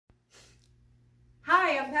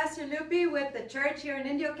Hi, I'm Pastor Lupi with the church here in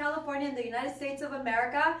Indio, California in the United States of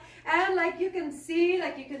America. And like you can see,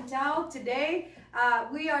 like you can tell today,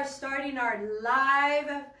 we are starting our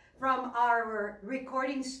live from our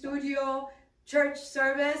recording studio church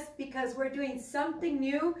service because we're doing something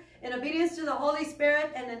new in obedience to the Holy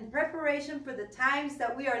Spirit and in preparation for the times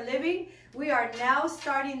that we are living. We are now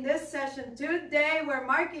starting this session today. We're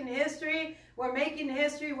marking history. We're making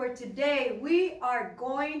history where today we are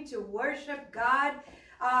going to worship God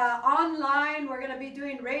online. We're going to be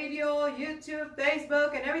doing radio, YouTube,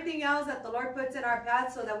 Facebook, and everything else that the Lord puts in our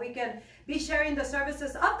path so that we can be sharing the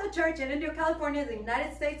services of the church in Indio, California, the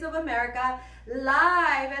United States of America,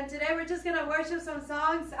 live. And today we're just going to worship some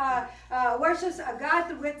songs, worship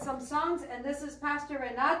God with some songs. And this is Pastor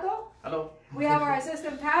Renato. Hello. We have our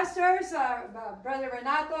assistant pastors, Brother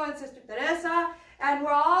Renato and Sister Teresa. And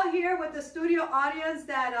we're all here with the studio audience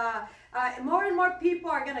that more and more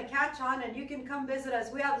people are going to catch on, and you can come visit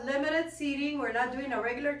us. We have limited seating. We're not doing a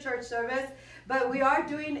regular church service, but we are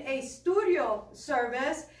doing a studio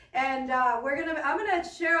service. And I'm gonna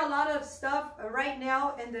share a lot of stuff right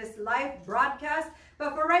now in this live broadcast.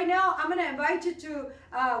 But for right now, I'm gonna invite you to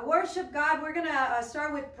worship God. We're gonna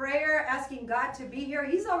start with prayer, asking God to be here.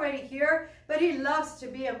 He's already here, but He loves to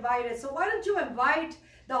be invited. So why don't you invite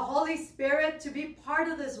the Holy Spirit to be part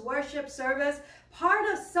of this worship service, part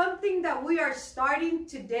of something that we are starting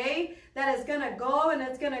today that is going to go and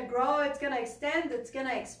it's going to grow, it's going to extend, it's going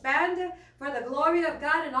to expand for the glory of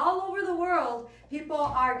God. And all over the world, people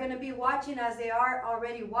are going to be watching as they are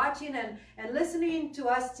already watching and listening to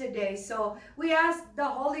us today. So we ask the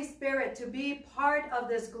Holy Spirit to be part of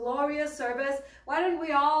this glorious service. Why don't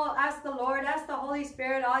we all ask the Lord, ask the Holy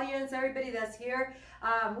Spirit, audience, everybody that's here,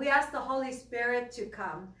 we ask the Holy Spirit to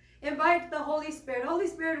come. Invite the Holy Spirit. Holy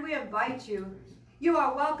Spirit, we invite you. You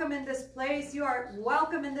are welcome in this place. You are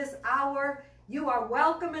welcome in this hour. You are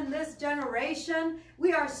welcome in this generation.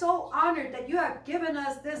 We are so honored that you have given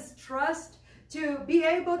us this trust to be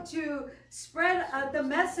able to spread the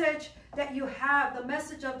message that you have, the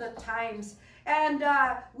message of the times. And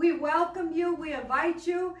we welcome you, we invite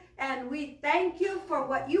you, and we thank you for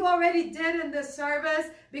what you already did in this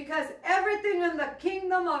service, because everything in the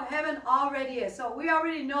kingdom of heaven already is. So we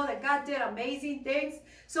already know that God did amazing things.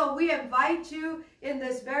 So we invite you in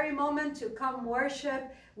this very moment to come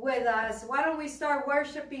worship with us. Why don't we start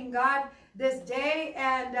worshiping God this day?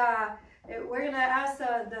 And we're going to ask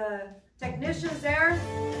the technicians there.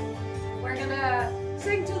 We're going to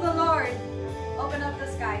sing to the Lord, Open Up the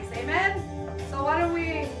Skies. Amen? So why don't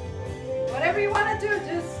we, whatever you want to do,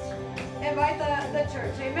 just invite the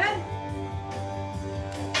church. Amen?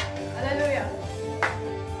 Hallelujah.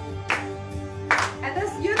 And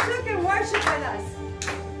this, you too can worship with us.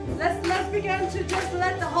 Let's begin to just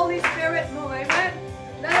let the Holy Spirit move. Amen?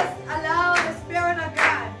 Let's allow the Spirit of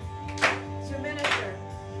God to minister.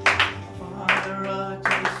 Father, I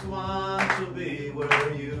just want to be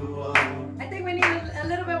where you are. I think we need a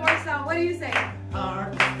little bit more sound. What do you say?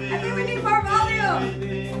 I think we need more volume.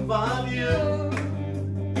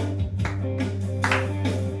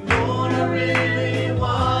 Lord, I really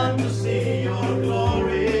want to see your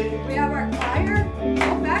glory. We have our choir,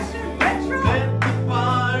 old-fashioned retro. Let the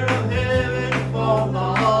fire of heaven fall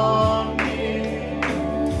on me.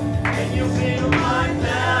 Can you feel my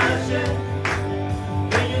passion?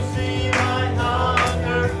 Can you see my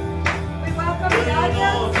hunger? We welcome Do the you know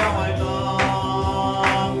audience. how I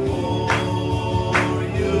long for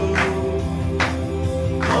you?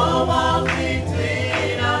 No walls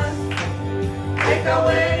between us. Take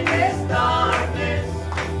away this darkness.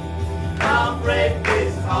 Now break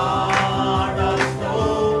this heart of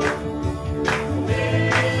stone.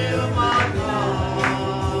 Fill my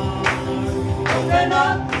heart. Open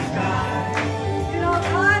up the sky. You know,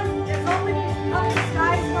 God is opening up the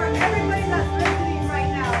skies for everybody that's listening right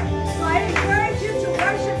now. So I encourage you to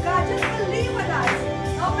worship God. Just believe with us.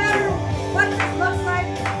 No matter what this looks like,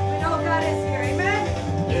 we know God is here. Amen?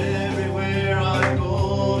 Everywhere I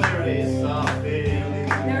go, there is a feeling.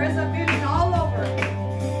 There is a feeling all over.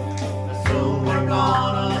 Soon we're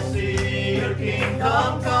gonna see your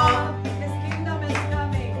kingdom come. His kingdom is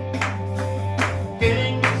coming.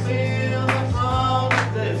 Can you feel the sound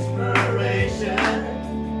of desperation?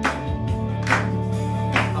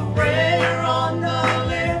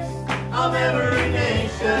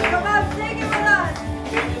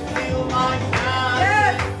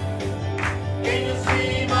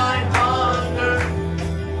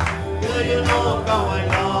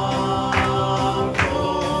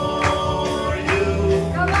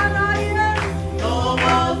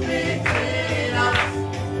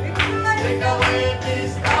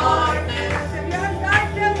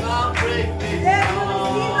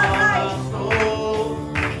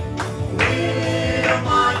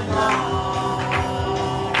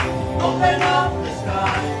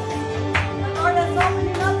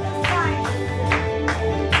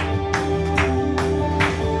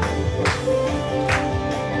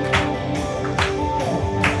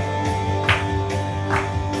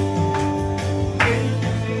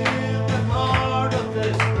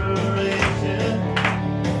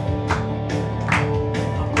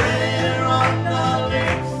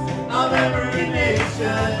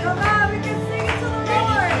 passion? Come on, we can sing it to the Can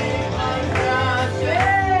you Lord. see my passion?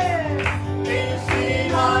 Yes. Can you see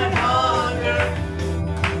my hunger?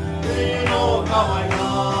 Do you know how I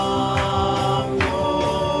long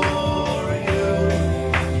for you?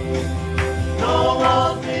 No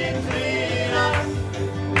walls between us.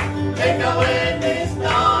 Take away this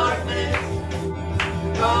darkness.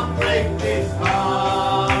 Come break this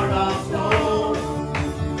heart of stone.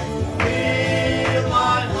 Feel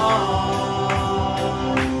my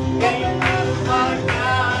heart. Can you feel my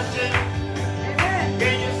passion? Amen.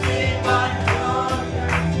 Can you see my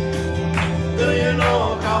hunger? Do you know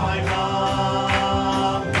how I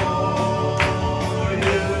long for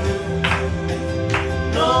you?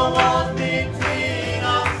 No walls between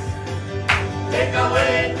us. Take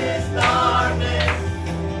away this darkness.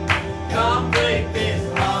 Come break this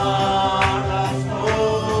heart of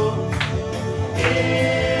stone.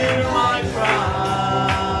 Hear my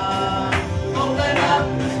cry. Open up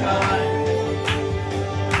the sky.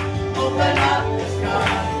 Open up the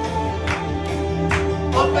sky.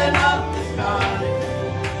 Open up the sky.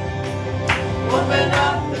 Open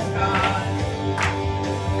up the sky.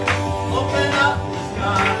 Open up the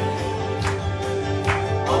sky.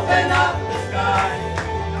 Open up the sky.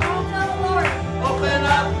 Come on, tell the Lord. Open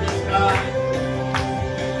up the sky.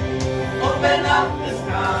 Open up the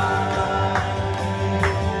sky.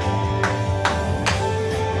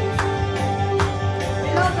 We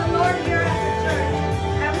love the Lord here at the church,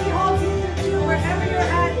 and we hope you do too, wherever you're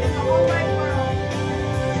at in the whole wide world.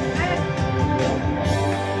 Amen.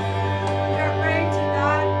 We are praying to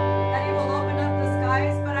God that He will open up the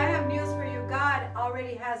skies, but I have news for you. God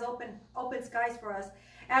already has open skies for us.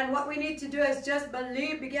 And what we need to do is just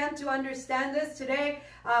believe, begin to understand this today.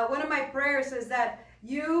 One of my prayers is that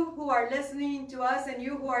you who are listening to us and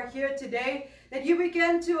you who are here today, that you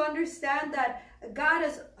begin to understand that God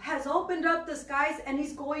has opened up the skies, and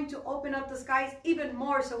He's going to open up the skies even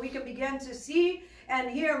more so we can begin to see and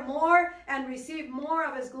hear more and receive more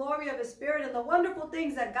of His glory, of His Spirit, and the wonderful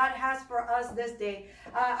things that God has for us this day.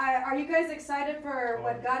 Are you guys excited for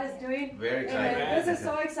what God is doing? Very Amen. excited. This is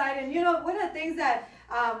so exciting. You know, one of the things that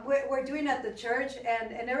we're doing at the church,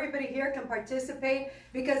 and everybody here can participate,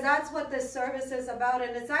 because that's what this service is about.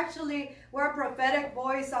 And it's actually, we're a prophetic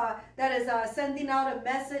voice that is sending out a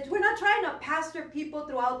message. We're not trying to pastor people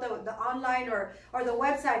throughout the online or the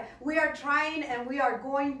website. We are trying, and we are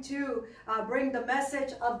going to bring the message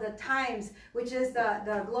of the times, which is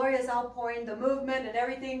the glorious outpouring, the movement and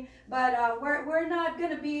everything. But we're not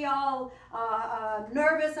going to be all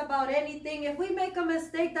nervous about anything. If we make a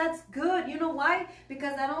mistake, that's good. You know why?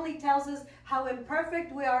 Because that only tells us how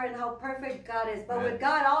imperfect we are and how perfect God is. But with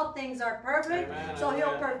God, all things are perfect. Amen. So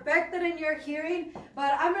He'll perfect it in your hearing.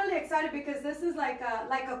 But I'm really excited because this is like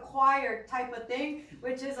a choir type of thing,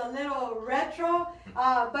 which is a little retro.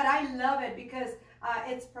 But I love it because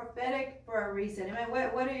it's prophetic for a reason. I mean,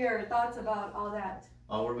 what are your thoughts about all that?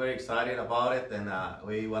 We're very excited about it, and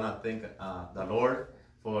we want to thank the Lord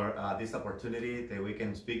for this opportunity that we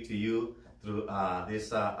can speak to you through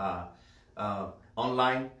this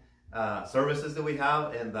online services that we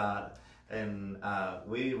have, and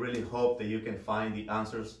we really hope that you can find the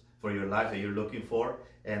answers for your life that you're looking for,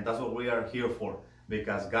 and that's what we are here for,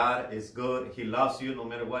 because God is good. He loves you no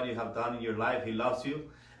matter what you have done in your life. He loves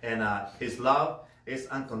you, and His love is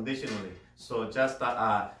unconditionally. So just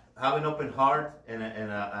have an open heart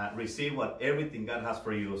and receive everything God has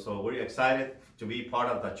for you. So we're excited to be part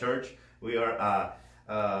of the church. We are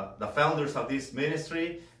the founders of this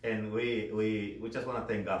ministry, and we just want to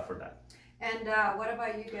thank God for that. And what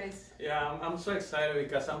about you guys? Yeah, I'm so excited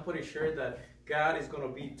because I'm pretty sure that God is going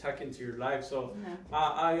to be talking to your life. So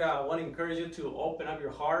I want to encourage you to open up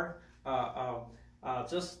your heart.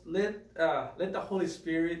 Just let the Holy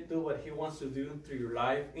Spirit do what He wants to do through your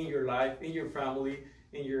life, in your family,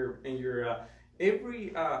 in your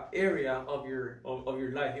every area of your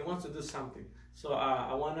life. He wants to do something. So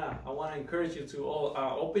I wanna encourage you to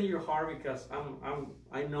open your heart, because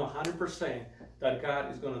I know 100% that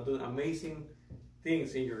God is gonna do amazing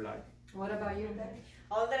things in your life. What about you, Becky?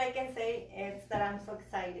 All that I can say is that I'm so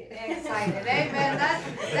excited. Excited, amen.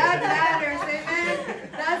 That matters, amen.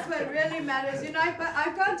 That's what really matters. You know,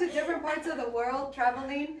 I've gone to different parts of the world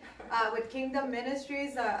traveling with Kingdom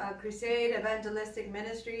Ministries, crusade, evangelistic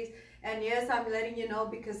ministries. And yes, I'm letting you know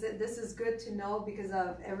because this is good to know because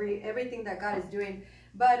of everything that God is doing.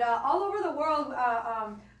 But all over the world,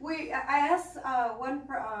 I asked one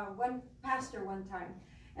pastor one time,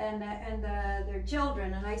 and their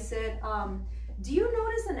children, and I said, do you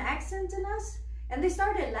notice an accent in us? And they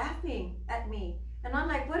started laughing at me. And I'm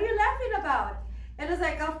like, what are you laughing about? And it's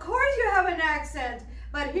like, of course you have an accent.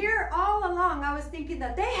 But here all along, I was thinking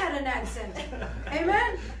that they had an accent.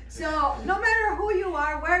 Amen? So no matter who you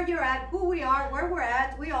are, where you're at, who we are, where we're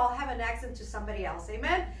at, we all have an accent to somebody else.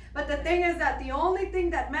 Amen? But the thing is that the only thing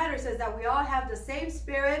that matters is that we all have the same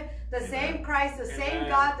Spirit, the same Christ, the same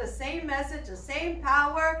God, the same message, the same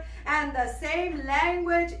power, and the same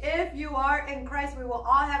language. If you are in Christ, we will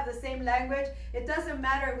all have the same language. It doesn't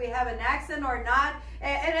matter if we have an accent or not.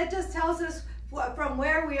 And it just tells us from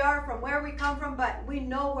where we are, from where we come from, but we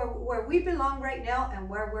know where we belong right now and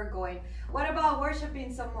where we're going. What about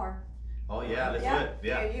worshiping some more? Oh yeah, let's do it.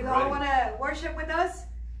 Yeah. You all want to worship with us?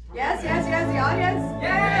 Yes, yes, yes, the audience?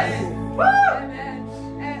 Yes! Woo! Amen.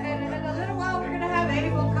 And in a little while, we're going to have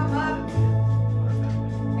Abel come up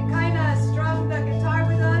and kind of strum the guitar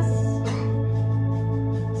with us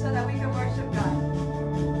so that we can worship God.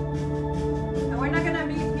 And we're not going to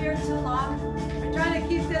meet here too long. We're trying to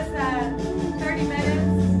keep this at 30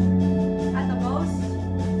 minutes at the most.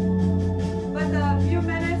 But the few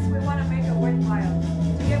minutes, we want to make it worthwhile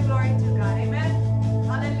to give glory to God. Amen?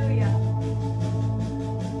 Hallelujah.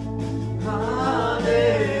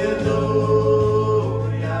 Hallelujah.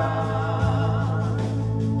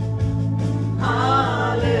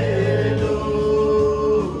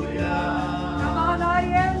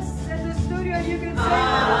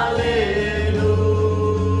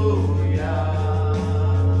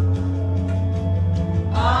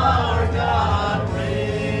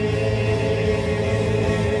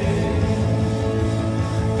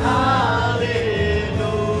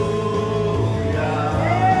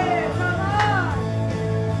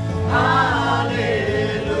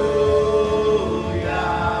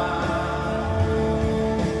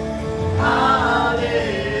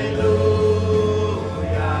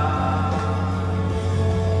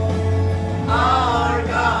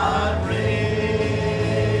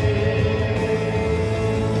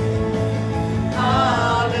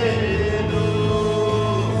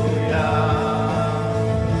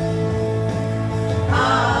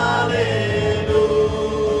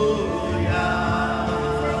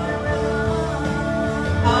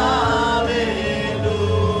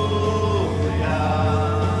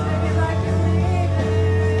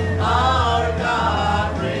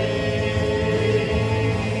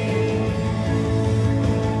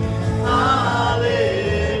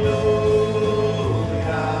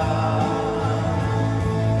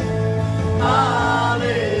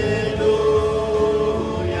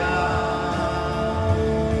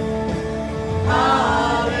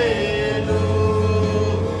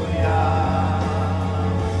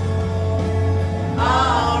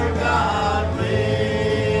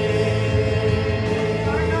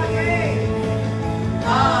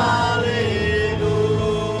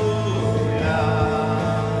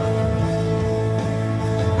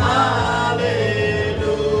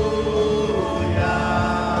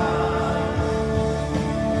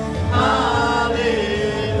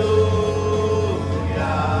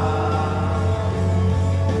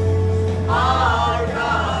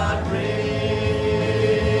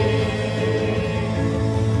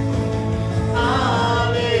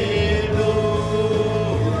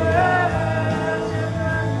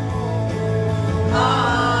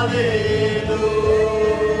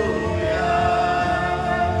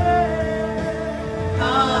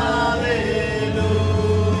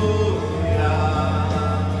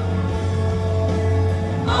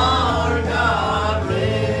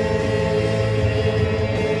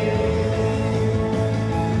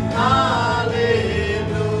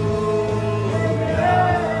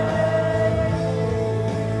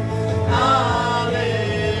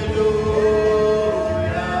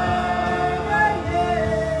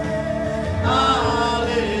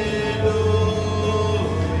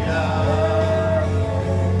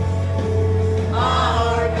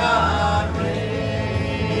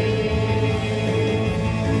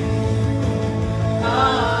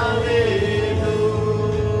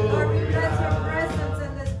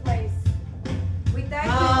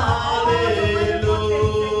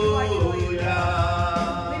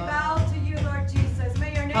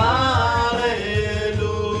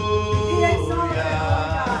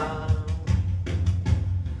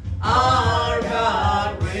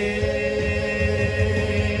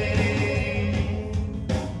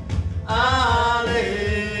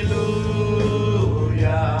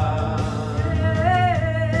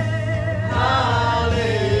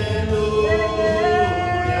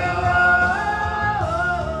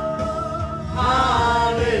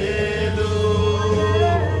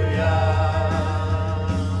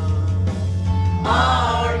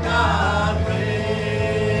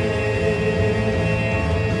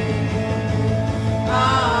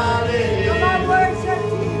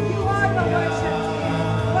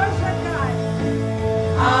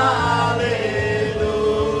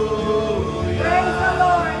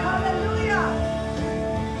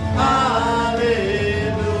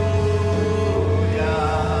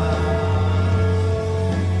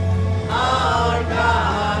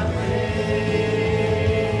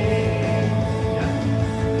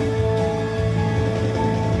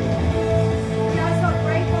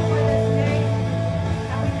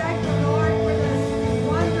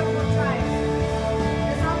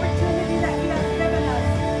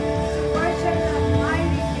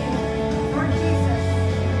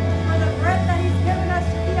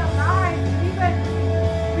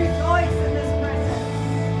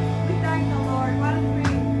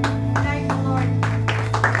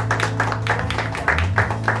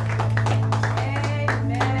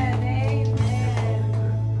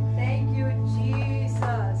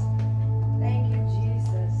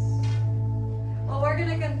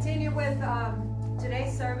 going to continue with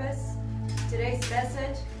today's service, today's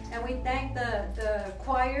message, and we thank the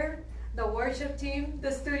choir, the worship team,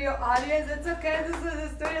 the studio audience. It's okay, this is the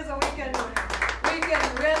studio, so we can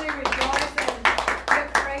really rejoice and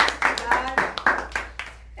give praise to God.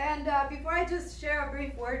 And before I just share a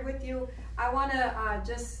brief word with you, I want to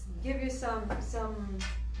just give you some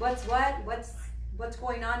what's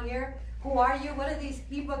going on here. Who are you? What are these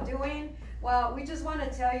people doing? Well, we just want to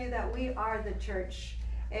tell you that we are the church.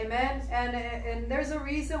 Amen. And there's a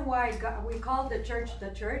reason why we call the church,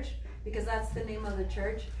 because that's the name of the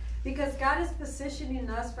church. Because God is positioning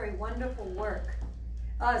us for a wonderful work.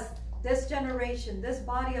 Us, this generation, this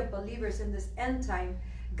body of believers in this end time,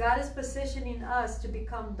 God is positioning us to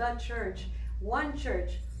become the church, one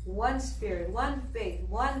spirit, one faith,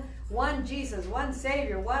 one Jesus, one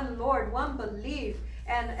Savior, one Lord, one belief.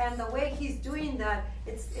 And the way He's doing that,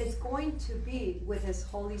 it's going to be with His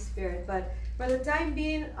Holy Spirit. But for the time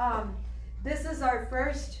being, this is our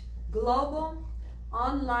first global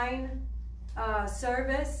online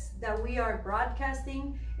service that we are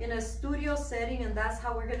broadcasting in a studio setting, and that's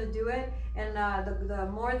how we're going to do it. And the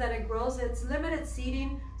more that it grows, it's limited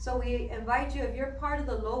seating, so we invite you, if you're part of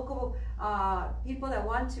the local people that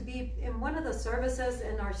want to be in one of the services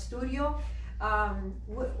in our studio,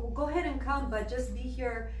 we'll go ahead and come, but just be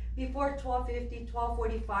here before 12:50,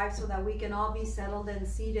 12:45, so that we can all be settled and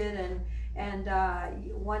seated. And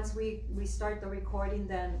once we start the recording,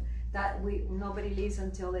 then nobody leaves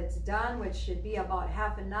until it's done, which should be about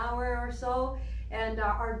half an hour or so. And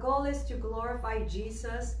our goal is to glorify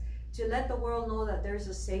Jesus, to let the world know that there's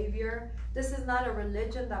a Savior. This is not a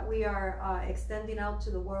religion that we are extending out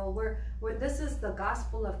to the world. This is the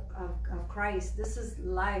gospel of Christ. This is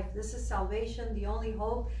life. This is salvation, the only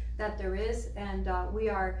hope that there is. And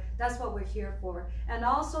that's what we're here for. And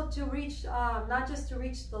also to reach, not just to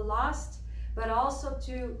reach the lost, but also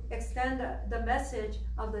to extend the message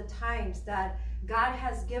of the times that God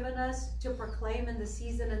has given us to proclaim in the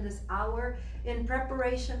season, in this hour, in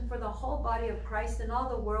preparation for the whole body of Christ and all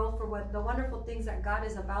the world, for what the wonderful things that God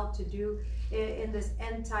is about to do in this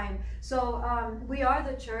end time. So we are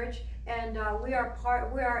the church, and we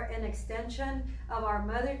are an extension of our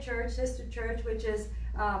mother church, sister church, which is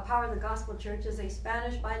Power of the Gospel Church, is a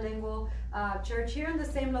Spanish bilingual church here in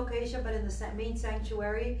the same location, but in the main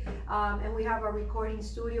sanctuary. And we have our recording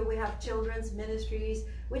studio. We have children's ministries,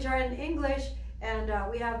 which are in English, and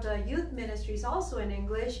we have the youth ministries also in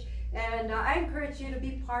English. And I encourage you to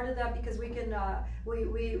be part of that, because we can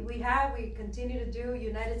we continue to do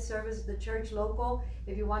United Service, the church local.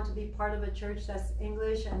 If you want to be part of a church that's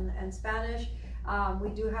English and Spanish, we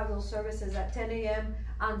do have those services at 10 a.m.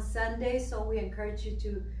 on Sunday, so we encourage you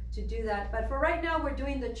to do that. But for right now, we're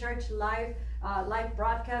doing the church live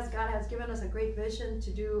broadcast. God has given us a great vision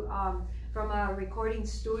to do from a recording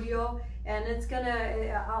studio, and it's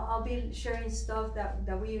gonna I'll be sharing stuff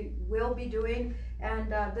that we will be doing,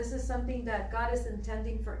 and this is something that God is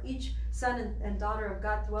intending for each son and daughter of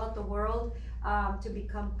God throughout the world to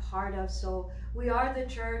become part of. So we are the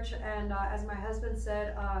church, and as my husband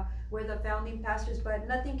said, we're the founding pastors, but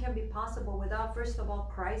nothing can be possible without, first of all,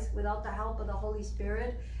 Christ, without the help of the Holy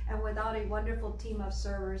Spirit, and without a wonderful team of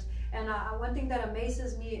servers. And one thing that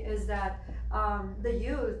amazes me is that the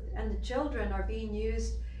youth and the children are being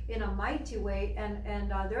used in a mighty way, and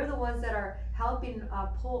they're the ones that are helping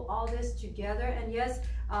pull all this together. And yes,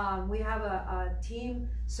 we have a team,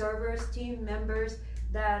 servers, team members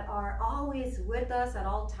that are always with us at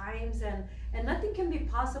all times, and nothing can be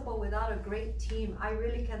possible without a great team. I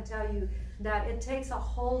really can tell you that it takes a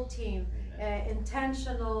whole team,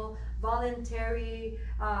 intentional, voluntary,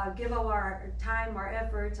 give of our time, our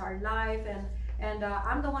efforts, our life, and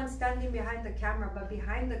I'm the one standing behind the camera, but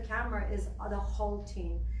behind the camera is the whole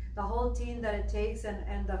team. The whole team that it takes,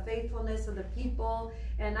 and the faithfulness of the people.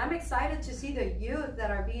 And I'm excited to see the youth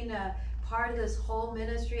that are being a part of this whole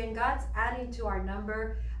ministry, and God's adding to our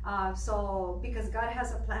number. So because God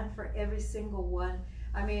has a plan for every single one.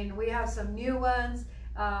 I mean, we have some new ones.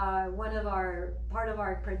 Part of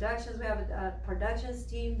our productions, we have a productions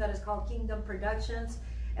team that is called Kingdom Productions,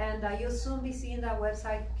 and you'll soon be seeing that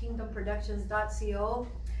website, kingdomproductions.co.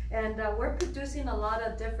 And we're producing a lot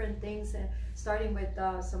of different things, starting with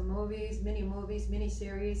some movies, mini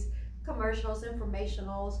series, commercials,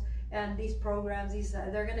 informationals, and these programs.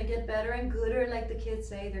 They're gonna get better and gooder, like the kids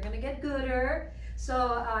say. They're gonna get gooder.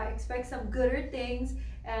 So expect some gooder things.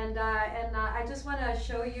 And I just want to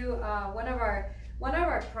show you one of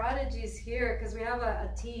our prodigies here, because we have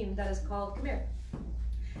a team that is called, come here.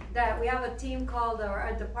 That we have a team called, or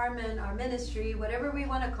a department, our ministry, whatever we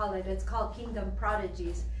want to call it. It's called Kingdom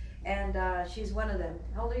Prodigies, and she's one of them.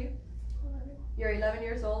 How old are you? You're 11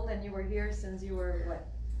 years old and you were here since you were what?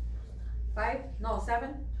 5? No,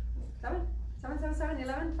 7? 7?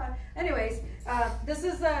 11? 5. Anyways, this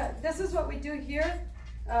is what we do here.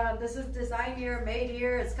 This is designed here, made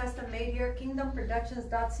here, it's custom made here,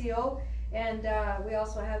 kingdomproductions.co. And we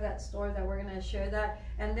also have that store that we're gonna share that.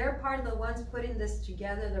 And they're part of the ones putting this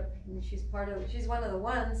together. She's one of the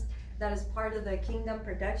ones that is part of the Kingdom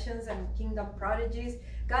Productions and Kingdom Prodigies.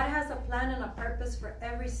 God has a plan and a purpose for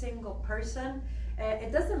every single person.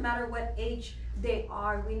 It doesn't matter what age they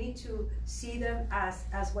are. We need to see them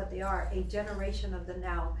as what they are, a generation of the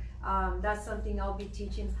now. That's something I'll be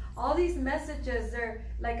teaching. All these messages, they're,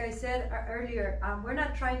 like I said earlier, we're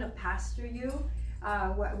not trying to pastor you.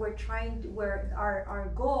 Our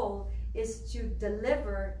goal is to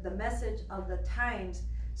deliver the message of the times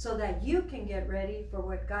so that you can get ready for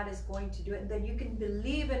what God is going to do, and then you can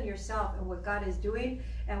believe in yourself and what God is doing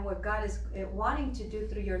and what God is wanting to do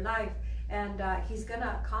through your life. And he's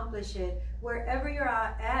gonna accomplish it wherever you're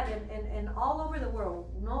at and all over the world.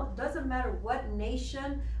 No, it doesn't matter what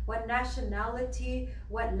nation, what nationality,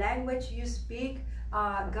 what language you speak.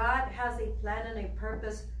 God has a plan and a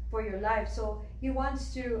purpose for your life. So he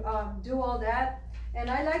wants to do all that. And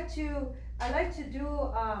I like to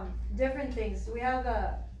do different things. We have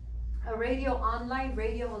a radio online,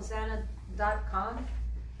 radiohosanna.com,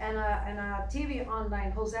 and a TV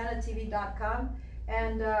online, hosannatv.com.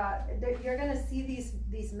 And you're going to see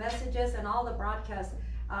these messages and all the broadcasts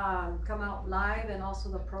come out live, and also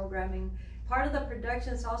the programming. Part of the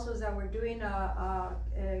productions also is that we're doing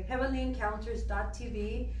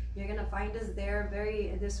heavenlyencounters.tv. You're going to find us there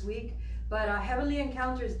this week. But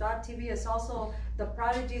heavenlyencounters.tv is also the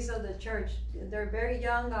prodigies of the church. They're very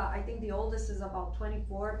young. I think the oldest is about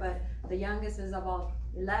 24, but the youngest is about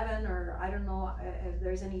 11, or I don't know if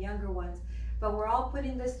there's any younger ones. But we're all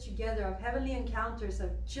putting this together of heavenly encounters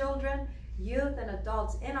of children, youth, and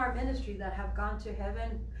adults in our ministry that have gone to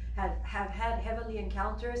heaven, have had heavenly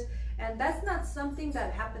encounters. And that's not something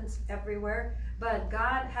that happens everywhere, but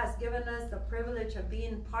God has given us the privilege of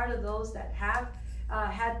being part of those that have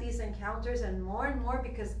had these encounters, and more,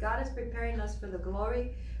 because God is preparing us for the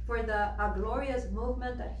glory, for the glorious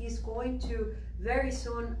movement that he's going to very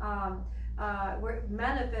soon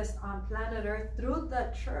manifest on planet Earth through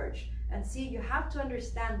the church. And see, you have to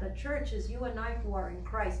understand the church is you and I who are in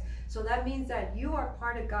Christ. So that means that you are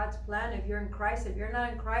part of God's plan if you're in Christ. If you're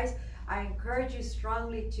not in Christ, I encourage you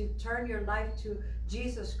strongly to turn your life to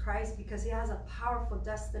Jesus Christ, because he has a powerful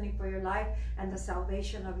destiny for your life and the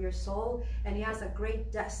salvation of your soul. And he has a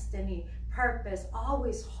great destiny, purpose,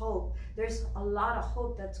 always hope. There's a lot of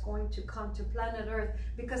hope that's going to come to planet Earth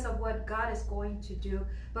because of what God is going to do.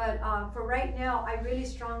 But for right now, I really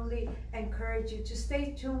strongly encourage you to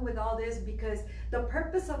stay tuned with all this, because the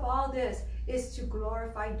purpose of all this is to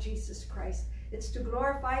glorify Jesus Christ. It's to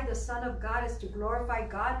glorify the Son of God. It's to glorify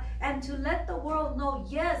God and to let the world know,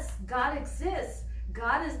 yes, God exists.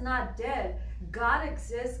 God is not dead. God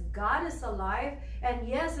exists. God is alive. And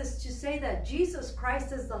yes, it's to say that Jesus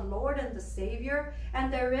Christ is the Lord and the Savior.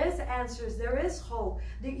 And there is answers. There is hope.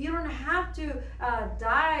 You don't have to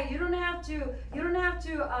die. You don't have to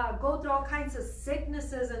go through all kinds of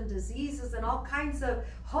sicknesses and diseases and all kinds of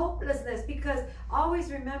hopelessness, because always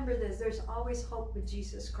remember this, there's always hope with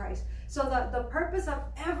Jesus Christ. So the purpose of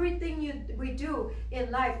everything we do in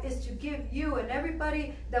life is to give you and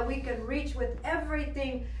everybody that we can reach with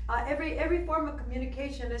everything, every form of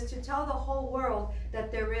communication, is to tell the whole world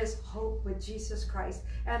that there is hope with Jesus Christ,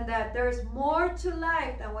 and that there is more to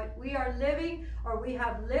life than what we are living or we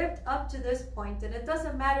have lived up to this point. And it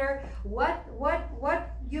doesn't matter what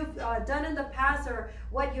you've done in the past or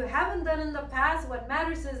what you haven't done in the past. What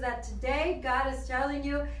matters is that today God is telling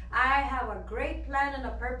you, I have a great plan and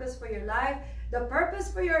a purpose for your life. The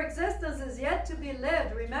purpose for your existence is yet to be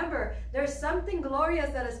lived. Remember, there's something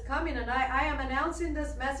glorious that is coming, and I am announcing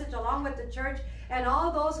this message along with the church and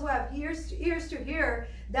all those who have ears to hear,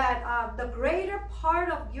 that the greater part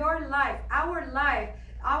of your life,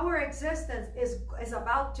 our existence is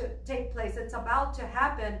about to take place. It's about to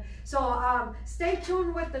happen. So stay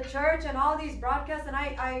tuned with the church and all these broadcasts, and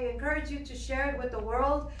I encourage you to share it with the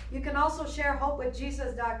world. You can also share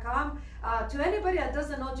hopewithjesus.com. To anybody that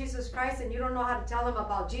doesn't know Jesus Christ and you don't know how to tell them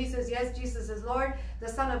about Jesus, yes, Jesus is Lord, the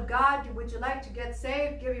Son of God. Would you like to get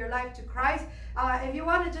saved? Give your life to Christ. If you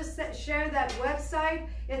want to just share that website,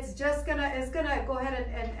 it's gonna go ahead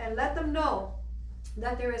and let them know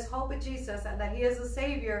that there is hope with Jesus and that he is a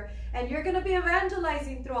Savior, and you're going to be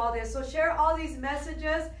evangelizing through all this. So share all these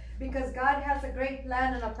messages, because God has a great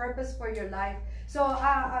plan and a purpose for your life. So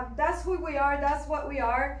that's who we are. That's what we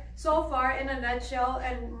are so far in a nutshell,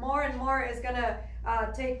 and more is going to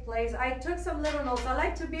take place. I took some little notes. I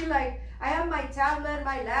like to be like, I have my tablet,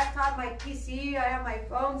 my laptop, my PC, I have my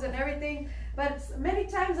phones and everything. But many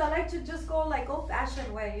times I like to just go like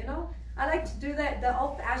old-fashioned way, you know. I like to do that the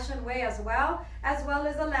old-fashioned way as well as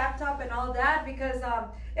a laptop and all that, because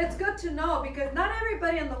it's good to know, because not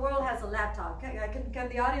everybody in the world has a laptop. Can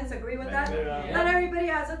the audience agree with that? Yeah. Not everybody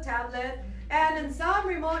has a tablet, and in some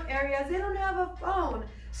remote areas they don't have a phone.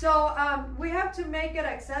 So we have to make it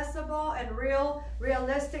accessible and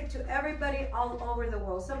realistic to everybody all over the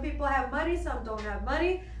world. Some people have money, some don't have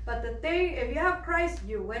money. But the thing, if you have Christ,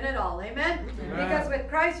 you win it all. Amen? Because with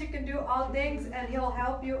Christ you can do all things, and He'll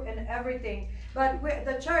help you in everything. But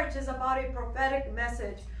the church is about a prophetic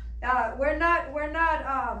message. We're not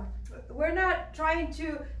trying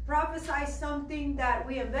to prophesy something that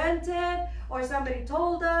we invented or somebody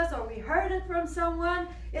told us or we heard it from someone.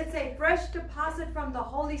 It's a fresh deposit from the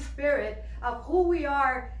Holy Spirit of who we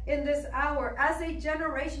are in this hour as a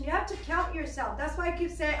generation. You have to count yourself. That's why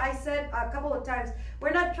I said a couple of times,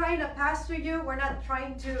 we're not trying to pastor you. We're not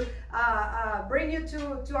trying to bring you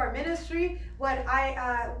to our ministry. What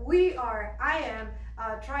I am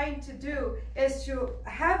trying to do is to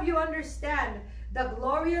have you understand the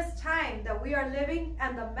glorious time that we are living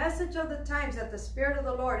and the message of the times that the Spirit of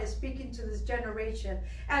the Lord is speaking to this generation,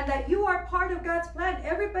 and that you are part of God's plan.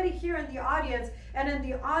 Everybody here in the audience and in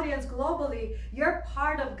the audience globally, you're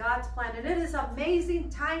part of God's plan, and it is an amazing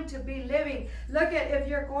time to be living. Look at, if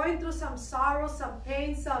you're going through some sorrow, some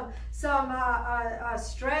pain, some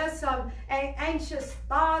stress, some anxious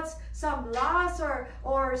thoughts, some loss,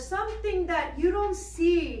 or something that you don't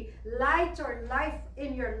see light or life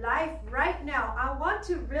in your life right now, I want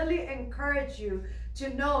to really encourage you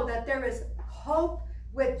to know that there is hope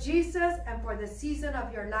with Jesus and for the season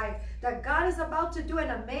of your life, that God is about to do an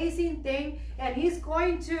amazing thing, and He's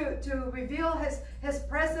going to reveal his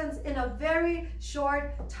presence in a very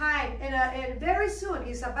short time, and very soon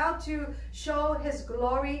He's about to show His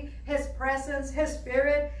glory, His presence, His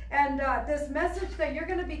Spirit, and this message that you're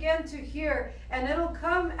going to begin to hear, and it'll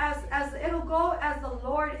come as it'll go as the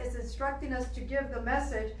Lord is instructing us to give the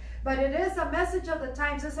message. But it is a message of the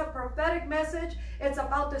times. It's a prophetic message. It's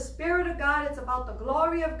about the Spirit of God. It's about the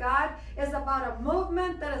glory of God. It's about a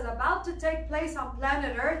movement that is about to take place on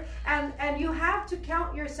planet Earth. And you have to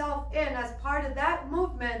count yourself in as part of that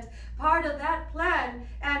movement, part of that plan.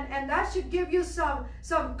 And that should give you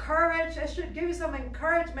some courage. It should give you some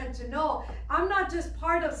encouragement to know I'm not just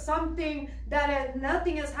part of something that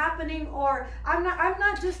nothing is happening, or I'm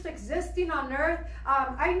not just existing on earth.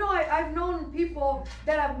 I know I've known people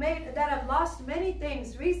that have lost many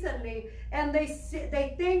things recently, and they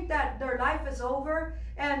think that their life is over,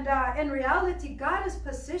 and in reality God is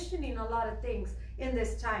positioning a lot of things in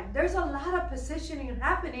this time. There's a lot of positioning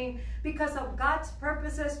happening because of God's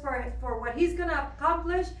purposes for what He's going to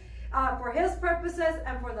accomplish, for His purposes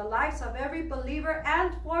and for the lives of every believer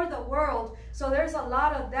and for the world. So there's a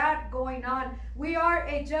lot of that going on. We are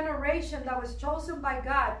a generation that was chosen by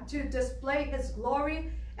God to display His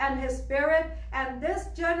glory and His Spirit, and this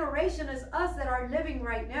generation is us that are living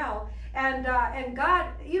right now. And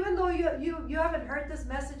God, even though you haven't heard this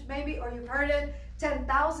message maybe, or you've heard it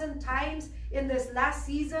 10,000 times in this last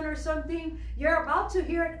season or something, you're about to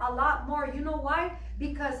hear it a lot more. You know why?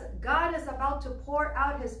 Because God is about to pour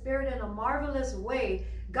out His Spirit in a marvelous way.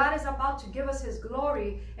 God is about to give us His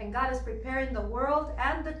glory, and God is preparing the world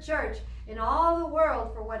and the church in all the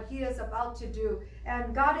world for what He is about to do.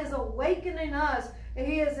 And God is awakening us.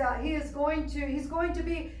 He's going to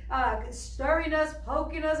be stirring us,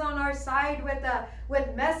 poking us on our side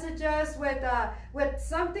with messages, with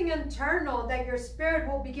something internal that your spirit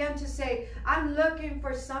will begin to say, I'm looking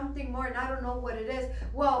for something more, and I don't know what it is.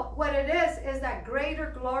 Well, what it is that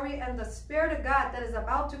greater glory and the Spirit of God that is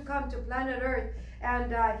about to come to planet Earth,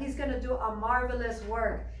 and He's going to do a marvelous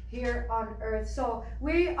work here on earth. So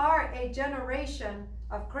we are a generation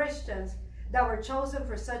of Christians that were chosen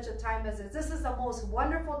for such a time as this. This is the most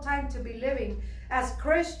wonderful time to be living as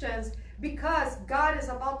Christians, because God is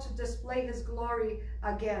about to display His glory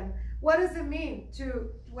again. What does it mean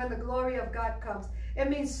when the glory of God comes? It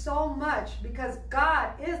means so much, because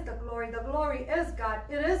God is the glory. The glory is God.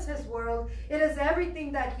 It is His world. It is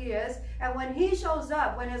everything that He is. And when He shows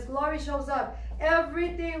up, when His glory shows up,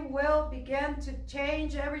 everything will begin to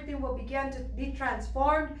change. Everything will begin to be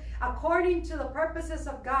transformed according to the purposes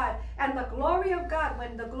of God. And the glory of God,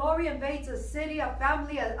 when the glory invades a city, a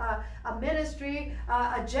family, a a ministry,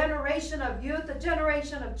 a generation of youth, a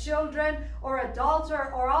generation of children or adults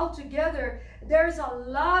or all together, there's a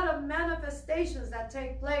lot of manifestations that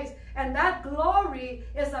take place, and that glory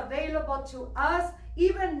is available to us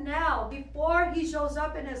even now. Before he shows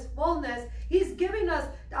up in his fullness, he's giving us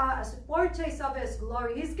a foretaste of his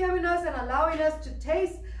glory. He's giving us and allowing us to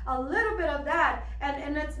taste a little bit of that,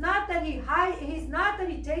 and it's not that he's not that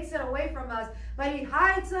he takes it away from us, but he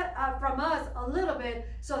hides it from us a little bit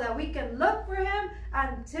so that we can look for him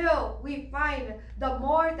until we find the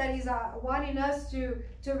more that he's wanting us to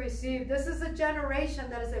receive. This is a generation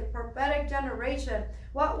that is a prophetic generation.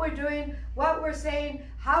 What we're doing, what we're saying,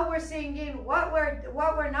 how we're singing, what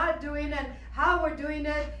we're not doing, and how we're doing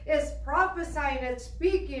it is prophesying and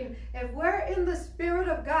speaking. If we're in the Spirit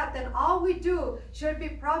of God, then all we do should be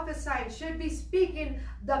prophesying, should be speaking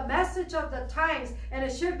the message of the times, and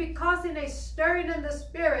it should be causing a stirring in the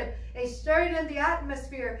Spirit, a stirring in the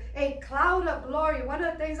atmosphere, a cloud of glory. One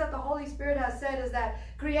of the things that the Holy Spirit has said is that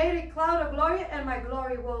create a cloud of glory and my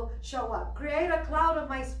glory will show up. Create a cloud of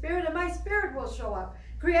my Spirit and my Spirit will show up.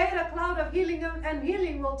 Create a cloud of healing and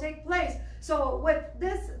healing will take place. So with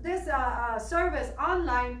this service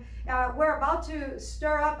online, we're about to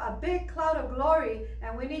stir up a big cloud of glory,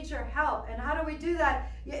 and we need your help. And how do we do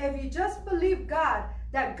that? If you just believe God,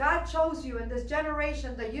 that God chose you in this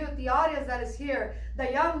generation, the youth, the audience that is here,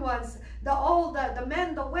 the young ones, the old, the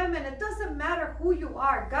men, the women, it doesn't matter who you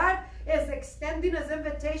are. God is extending his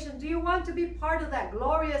invitation. Do you want to be part of that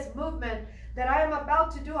glorious movement that I am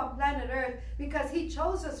about to do on planet Earth? Because he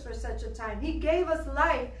chose us for such a time. He gave us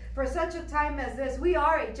life for such a time as this. We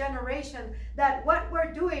are a generation that what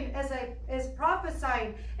we're doing is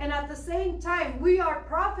prophesying, and at the same time we are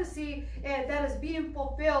prophecy that is being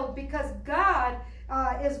fulfilled, because God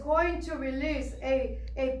is going to release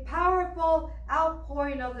a powerful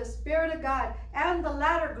outpouring of the Spirit of God and the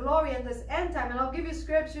latter glory in this end time. And I'll give you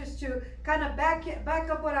scriptures to kind of back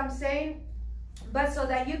up what I'm saying, but so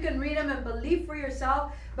that you can read them and believe for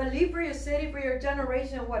yourself, believe for your city, for your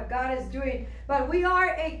generation, what God is doing. But we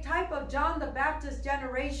are a type of John the Baptist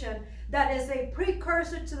generation that is a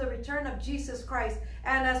precursor to the return of Jesus Christ.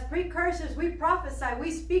 And as precursors, we prophesy,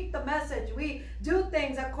 we speak the message, we do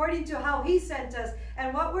things according to how he sent us.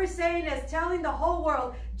 And what we're saying is telling the whole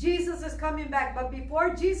world, Jesus is coming back. But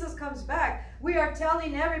before Jesus comes back, we are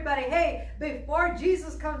telling everybody, hey, before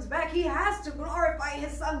Jesus comes back, he has to glorify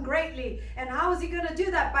his Son greatly. And how is he going to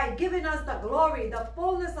do that? By giving us the glory, the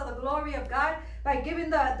fullness of the glory of God, by giving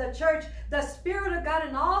the church the Spirit of God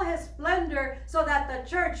in all his splendor, so that the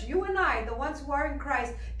church, you and I, the ones who are in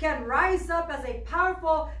Christ, can rise up as a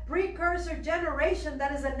powerful precursor generation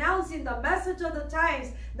that is announcing the message of the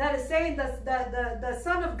times, that is saying the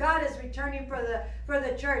Son of God is returning for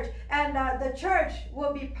the church. And the church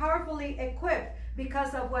will be powerfully equipped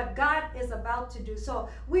because of what God is about to do. So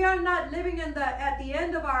we are not living at the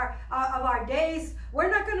end of our days. We're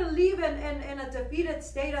not going to leave in a defeated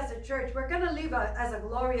state as a church. We're going to leave as a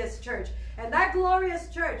glorious church. And that glorious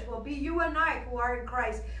church will be you and I who are in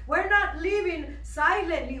Christ. We're not leaving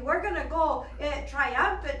silently. We're going to go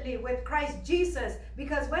triumphantly with Christ Jesus,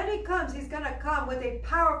 because when he comes, he's going to come with a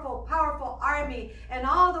powerful, powerful army. And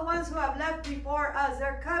all the ones who have left before us,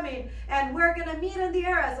 they're coming. And we're going to meet in the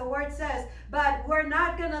air, as the word says. But we're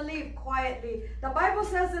not going to leave quietly. The Bible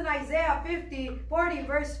says in Isaiah 40,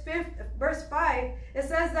 verse 5, it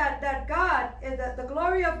says that God, the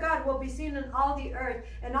glory of God will be seen in all the earth,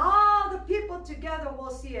 and all the people together will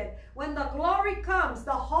see it. When the glory comes,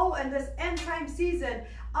 the whole in this end time season,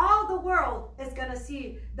 all the world is going to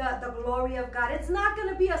see the glory of God. It's not going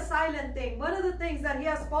to be a silent thing. One of the things that he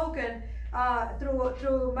has spoken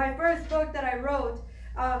through my first book that I wrote,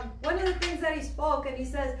 one of the things that he spoke, and he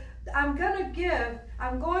says, I'm going to give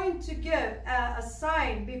a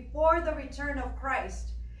sign before the return of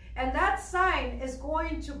Christ. And that sign is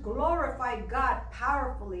going to glorify God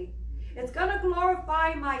powerfully. It's going to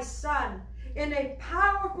glorify my Son in a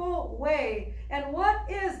powerful way. And what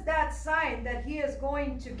is that sign that he is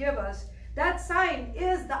going to give us? That sign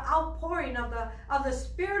is the outpouring of the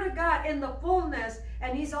Spirit of God in the fullness.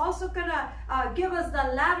 And he's also going to give us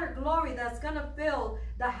the latter glory that's going to fill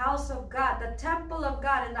the house of God, the temple of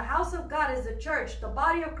God. And the house of God is the church, the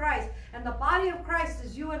body of Christ. And the body of Christ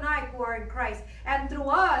is you and I who are in Christ. And through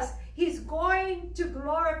us, he's going to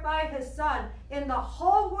glorify his Son in the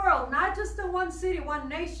whole world, not just in one city, one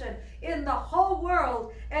nation, in the whole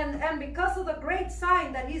world. And because of the great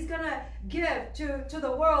sign that he's going to give to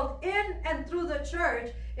the world in and through the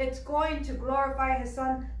church, it's going to glorify his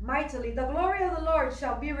Son mightily. The glory of the Lord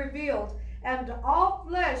shall be revealed, and all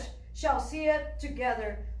flesh shall see it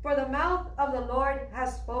together. For the mouth of the Lord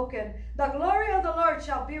has spoken. The glory of the Lord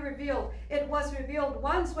shall be revealed. It was revealed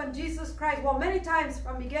once when Jesus Christ, well, many times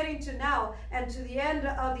from beginning to now and to the end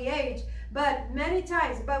of the age, but many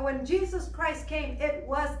times. But when Jesus Christ came, it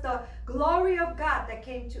was the glory of God that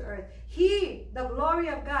came to earth. He, the glory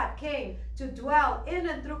of God, came to dwell in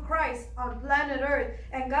and through Christ on planet earth.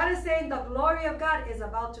 And God is saying the glory of God is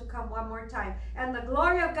about to come one more time. And the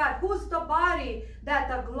glory of God, who's the body that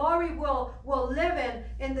the glory will live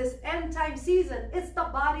in this end time season? It's the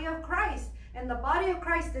body of Christ. And the body of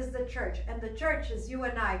Christ is the church, and the church is you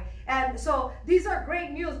and I. And so these are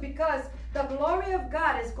great news, because the glory of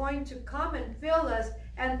God is going to come and fill us,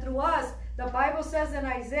 and through us. The Bible says in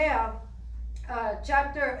Isaiah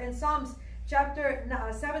in Psalms chapter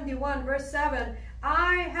 71 verse 7,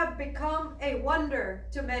 I have become a wonder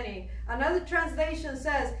to many. Another translation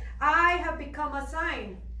says, I have become a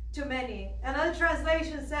sign to many. Another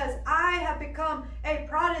translation says, I have become a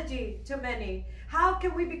prodigy to many. How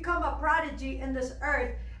can we become a prodigy in this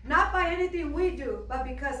earth? Not by anything we do, but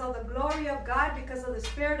because of the glory of God, because of the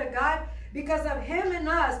Spirit of God, because of Him in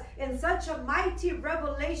us, in such a mighty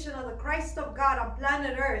revelation of the Christ of God on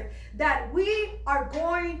planet earth, that we are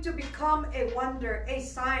going to become a wonder, a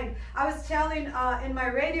sign. I was telling in my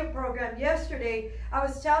radio program yesterday, I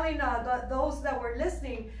was telling those that were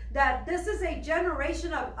listening that this is a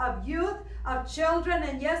generation of youth, of children,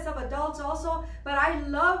 and yes, of adults also. But I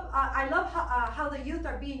love how the youth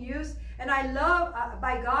are being used, and I love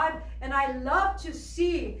by God, and I love to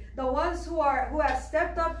see the ones who have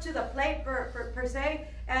stepped up to the plate per se,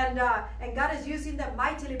 and God is using them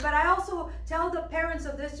mightily. But I also tell the parents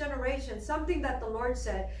of this generation something that the Lord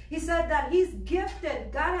said. He said that He's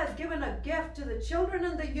gifted, God has given a gift to the children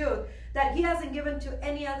and the youth that He hasn't given to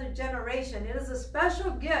any other generation. It is a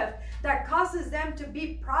special gift that causes them to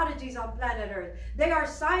be prodigies on planet earth. They are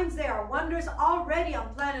signs, they are wonders already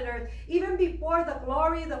on planet earth. Even before the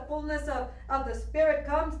glory, the fullness of the Spirit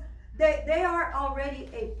comes, they are already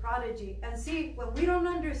a prodigy. And see, when we don't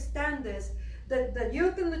understand this, the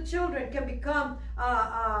youth and the children can become,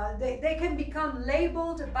 they can become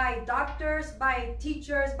labeled by doctors, by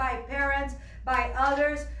teachers, by parents, by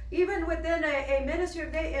others. Even within a ministry,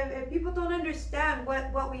 if people don't understand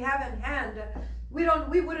what we have in hand,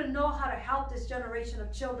 we wouldn't know how to help this generation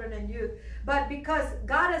of children and youth. But because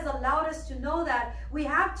God has allowed us to know that, we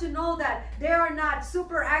have to know that they are not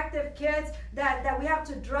super active kids, that we have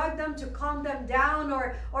to drug them to calm them down,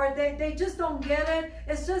 or they just don't get it.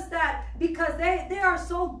 It's just that because they are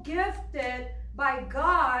so gifted by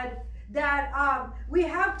God that we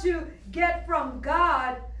have to get from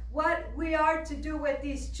God what we are to do with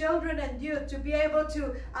these children and youth, to be able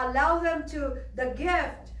to allow them to the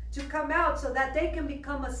gift to come out so that they can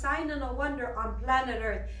become a sign and a wonder on planet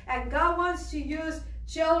earth. And God wants to use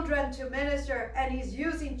children to minister, and He's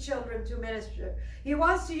using children to minister. He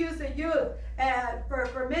wants to use the youth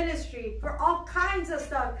for ministry, for all kinds of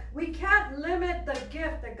stuff. We can't limit the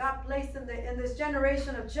gift that God placed in this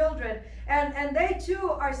generation of children. And they too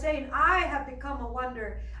are saying, I have become a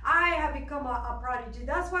wonder. I have become a prodigy.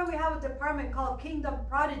 That's why we have a department called Kingdom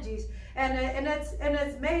Prodigies, and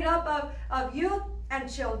it's made up of youth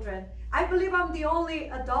and children. I believe I'm the only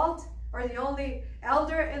adult or the only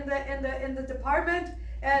elder in the department,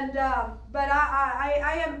 and but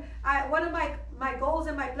I am one of my goals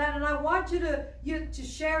and my plan, and I want you to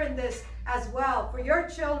share in this as well, for your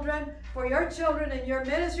children in your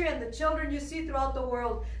ministry, and the children you see throughout the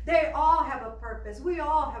world. They all have a purpose. We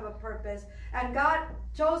all have a purpose, and God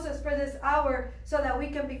chose us for this hour so that we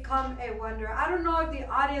can become a wonder. I don't know if the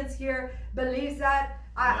audience here believes that.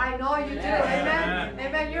 I know you do. Amen.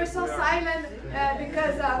 Amen. You're so silent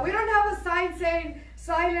because we don't have a sign saying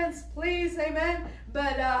silence, please. Amen.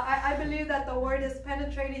 But I believe that the word is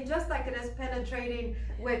penetrating just like it is penetrating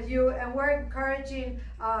with you. And we're encouraging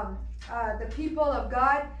the people of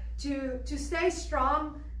God to stay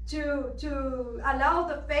strong, to allow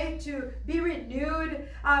the faith to be renewed.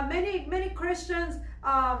 Many Christians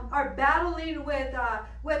are battling with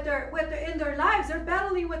in their lives. They're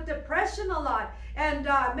battling with depression a lot, and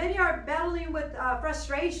many are battling with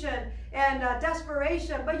frustration and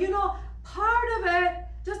desperation. But you know, part of it,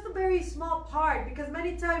 just a very small part, because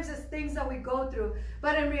many times it's things that we go through,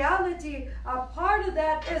 but in reality, part of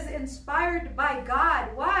that is inspired by God.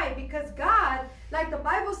 Why? Because God, like the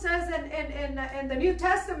Bible says in the New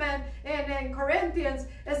Testament, in Corinthians,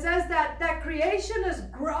 it says that creation is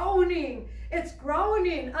groaning. It's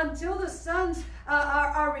groaning until the sons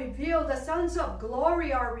are revealed. The sons of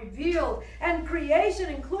glory are revealed. And creation,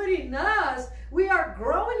 including us, we are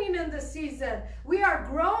groaning in this season. We are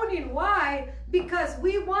groaning. Why? Because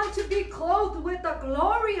we want to be clothed with the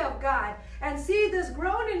glory of God. And see, this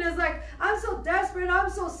groaning is like, I'm so desperate, I'm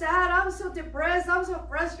so sad, I'm so depressed, I'm so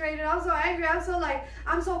frustrated, I'm so angry,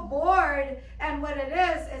 I'm so bored. And what it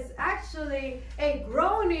is actually a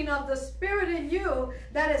groaning of the Spirit in you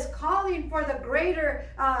that is calling for the greater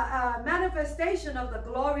manifestation of the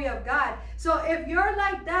glory of God. So if you're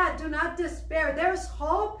like that, do not despair. There's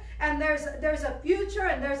hope, and there's a future,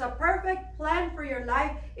 and there's a perfect plan for your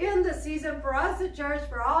life in the season for us, the church,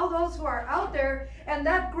 for all those who are out there. And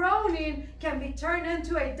that groaning can be turned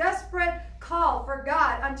into a desperate call for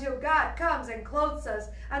God until God comes and clothes us,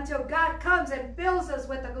 until God comes and fills us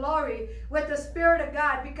with the glory, with the Spirit of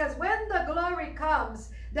God. Because when the glory comes,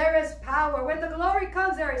 there is power. When the glory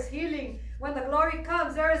comes, there is healing. When the glory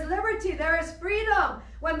comes, there is liberty, there is freedom.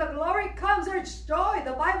 When the glory comes, there's joy.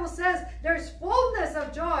 The Bible says there's fullness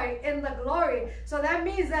of joy in the glory. So that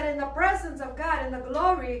means that in the presence of God, in the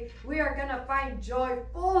glory, we are going to find joy,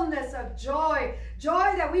 fullness of joy.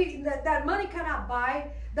 Joy that money cannot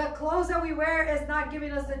buy. The clothes that we wear is not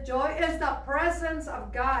giving us the joy. It's the presence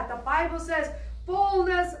of God. The Bible says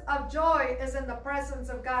fullness of joy is in the presence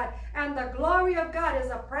of God. And the glory of God is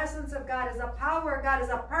the presence of God, is the power of God, is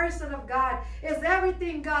the person of God, is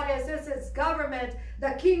everything God is. It's His government.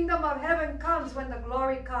 The kingdom of heaven comes when the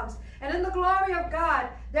glory comes. And in the glory of God,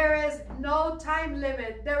 there is no time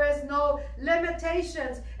limit. There is no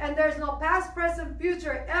limitations. And there's no past, present,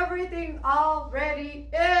 future. Everything already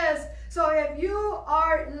is. So if you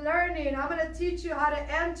are learning, I'm going to teach you how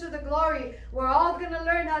to enter the glory. We're all going to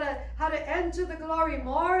learn how to enter the glory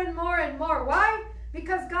more and more and more. Why?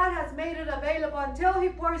 Because God has made it available. Until He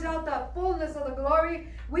pours out the fullness of the glory,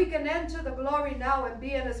 we can enter the glory now and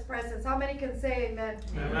be in His presence. How many can say amen?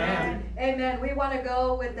 Amen. Amen. We want to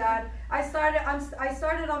go with that. I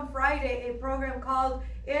started on Friday a program called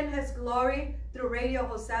In His Glory through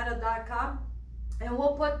RadioHosanna.com. And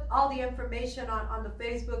we'll put all the information on the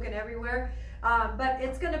Facebook and everywhere. But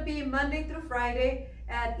it's going to be Monday through Friday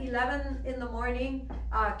at 11 in the morning,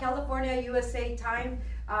 California, USA time.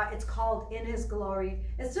 It's called In His Glory.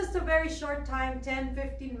 It's just a very short time,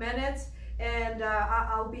 10-15 minutes. And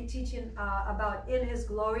I'll be teaching about In His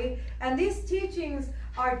Glory. And these teachings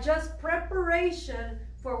are just preparation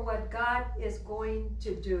for what God is going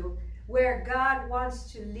to do, where God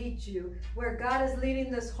wants to lead you, where God is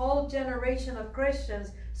leading this whole generation of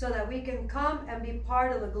Christians so that we can come and be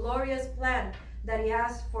part of the glorious plan that He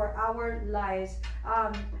has for our lives.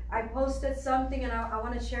 I posted something and I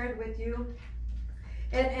want to share it with you.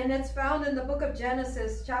 And it's found in the book of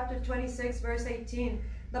Genesis, chapter 26, verse 18.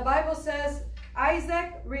 The Bible says,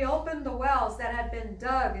 Isaac reopened the wells that had been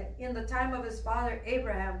dug in the time of his father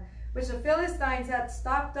Abraham, which the Philistines had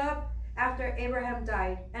stopped up after Abraham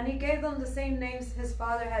died, and he gave them the same names his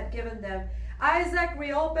father had given them. Isaac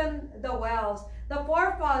reopened the wells. The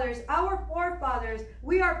forefathers, our forefathers,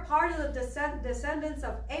 we are part of the descendants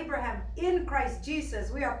of Abraham in Christ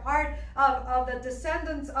Jesus. We are part of the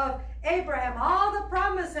descendants of Abraham. All the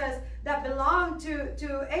promises that belong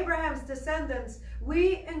to Abraham's descendants,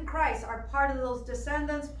 we in Christ are part of those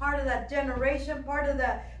descendants, part of that generation, part of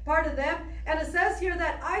them. And it says here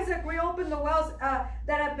that Isaac reopened the wells that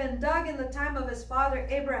had been dug in the time of his father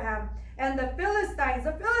Abraham. And the Philistines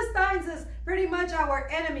is pretty much our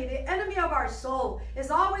enemy, the enemy of our soul,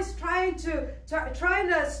 is always trying to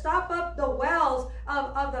stop up the wells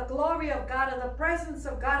of the glory of God, of the presence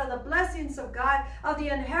of God, of the blessings of God, of the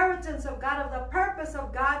inheritance of God, of the purpose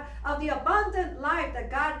of God, of the abundant life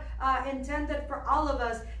that God intended for all of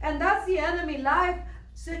us. And that's the enemy. Life,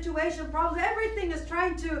 situation, problems, everything is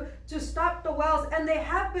trying to stop the wells, and they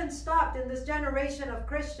have been stopped in this generation of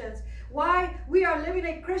Christians. Why? We are living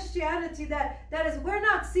a Christianity that is, we're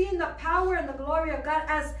not seeing the power and the glory of God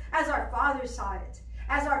as our fathers saw it,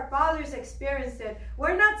 as our fathers experienced it.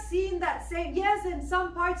 We're not seeing that same. Yes, in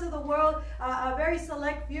some parts of the world, a very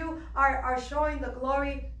select few are showing the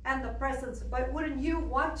glory and the presence. But wouldn't you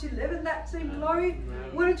want to live in that same glory?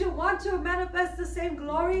 Wouldn't you want to manifest the same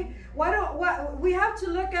glory? We have to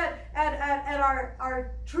look at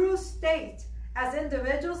our true state as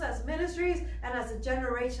individuals, as ministries, and as a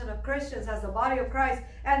generation of Christians, as the body of Christ,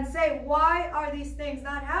 and say, why are these things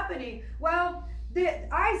not happening? Well,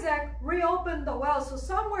 Isaac reopened the wells. So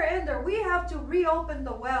somewhere in there, we have to reopen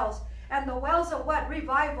the wells. And the wells of what?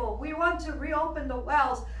 Revival. We want to reopen the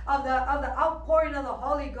wells of the outpouring of the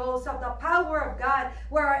Holy Ghost, of the power of God,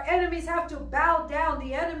 where our enemies have to bow down,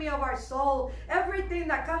 the enemy of our soul. Everything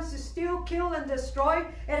that comes to steal, kill, and destroy,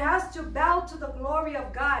 it has to bow to the glory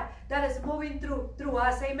of God that is moving through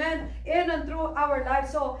us. Amen. In and through our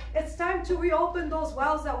lives. So it's time to reopen those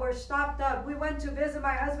wells that were stopped up. We went to visit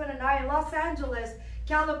my husband and I in Los Angeles,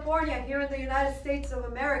 California, here in the United States of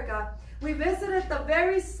America. We visited the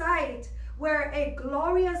very site where a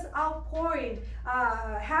glorious outpouring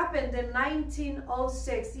happened in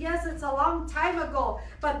 1906. Yes, it's a long time ago,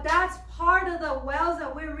 but that's part of the wells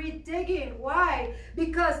that we're redigging. Why?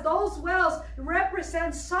 Because those wells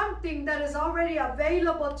represent something that is already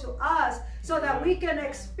available to us so that we can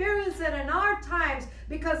experience it in our times,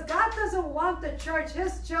 because God doesn't want the church,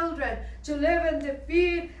 his children, to live in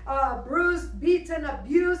defeat, bruised, beaten,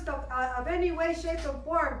 abused of any way, shape, or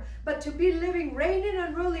form, but to be living, reigning,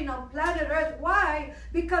 and ruling on planet Earth. Why?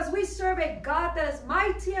 Because we serve a God that is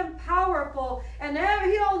mighty and powerful, and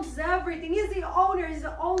he owns everything. He's the owner. He's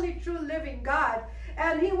the only true living God.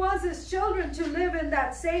 And he wants his children to live in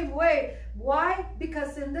that same way. Why?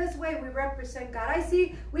 Because in this way we represent God.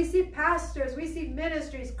 We see pastors, we see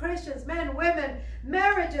ministries, Christians, men, women,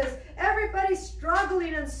 marriages, everybody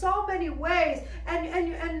struggling in so many ways. And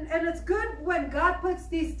it's good when God puts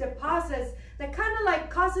these deposits that kind of like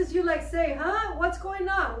causes you like say, huh? What's going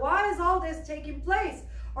on? Why is all this taking place?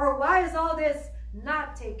 Or why is all this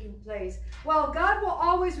not taking place? Well, God will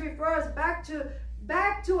always refer us back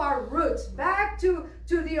to our roots, back to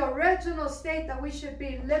the original state that we should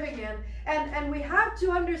be living in. And we have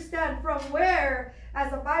to understand from where,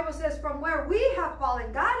 as the Bible says, from where we have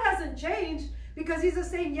fallen. God hasn't changed, because he's the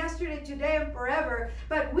same yesterday, today, and forever.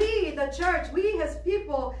 But we, the church, we, his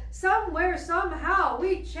people, somewhere, somehow,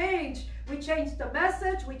 we changed. We changed the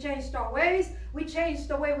message. We changed our ways. We changed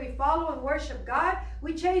the way we follow and worship God.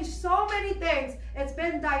 We changed so many things. It's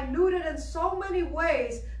been diluted in so many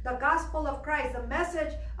ways, the gospel of Christ, the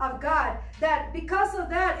message of God, that because of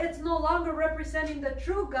that, it's no longer representing the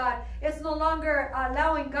true God. It's no longer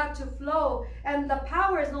allowing God to flow, and the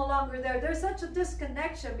power is no longer there. There's such a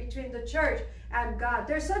disconnection between the church and God.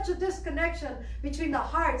 There's such a disconnection between the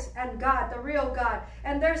hearts and God, the real God.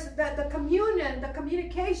 And there's the communion, the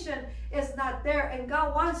communication is not there. And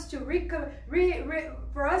God wants to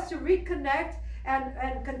for us to reconnect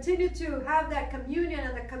and continue to have that communion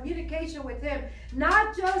and the communication with him,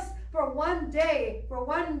 not just for one day, for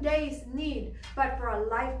one day's need, but for a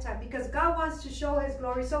lifetime, because God wants to show his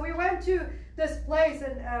glory. So we went to this place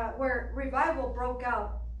and where revival broke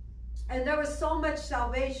out, and there was so much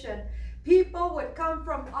salvation. People would come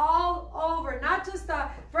from all over, not just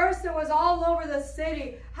first it was all over the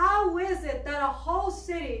city. How is it that a whole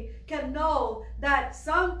city can know that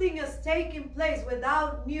something is taking place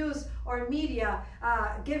without news or media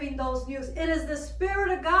giving those news? It is the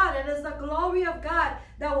Spirit of God. It is the glory of God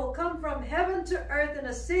that will come from heaven to earth in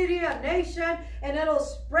a city, a nation, and it'll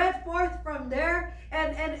spread forth from there.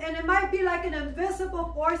 And it might be like an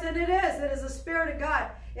invisible force, and it is. It is the Spirit of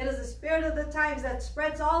God. It is the spirit of the times that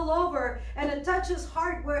spreads all over, and it touches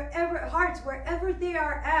hearts wherever they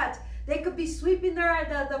are at. They could be sweeping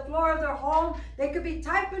the floor of their home. They could be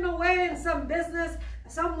typing away in some business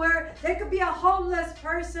somewhere. They could be a homeless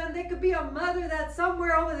person. They could be a mother that's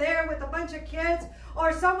somewhere over there with a bunch of kids,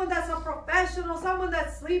 or someone that's a professional, someone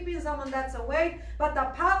that's sleeping, someone that's awake. But the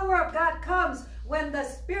power of God comes when the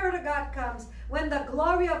Spirit of God comes, when the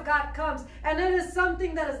glory of God comes. And it is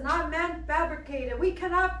something that is not man fabricated. We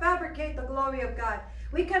cannot fabricate the glory of God.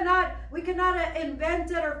 We cannot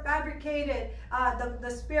invent it or fabricate it, the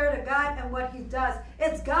Spirit of God and what he does.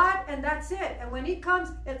 It's God, and that's it. And when he comes,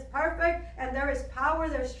 it's perfect, and there is power,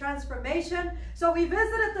 there's transformation. So we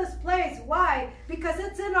visited this place. Why? Because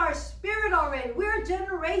it's in our spirit already. We're a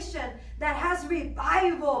generation that has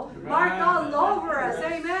revival marked all over us.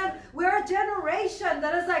 Amen. We're a generation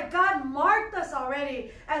that is like God marked us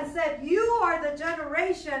already and said, you are the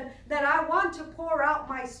generation that I want to pour out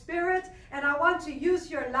my Spirit, and I want to use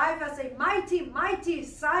your life as a mighty, mighty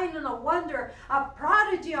sign and a wonder, a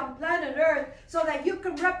prodigy on planet Earth, so that you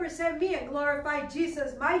can represent me and glorify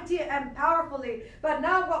Jesus mighty and powerfully. But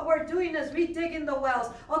now what we're doing is redigging the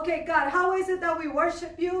wells. Okay, God, how is it that we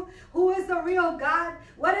worship you? Who is the real God?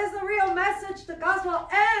 What is the real message, the gospel?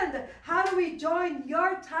 And how do we join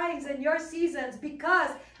your times and your seasons?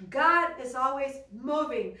 Because God is always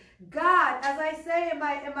moving. God, as I say in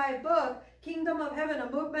my book, Kingdom of Heaven, a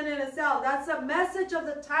movement in itself. That's a message of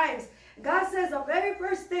the times. God says the very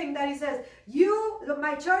first thing that he says,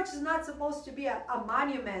 my church is not supposed to be a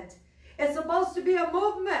monument. It's supposed to be a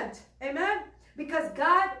movement. Amen? Because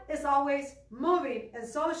God is always moving, and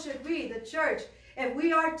so should we, the church. If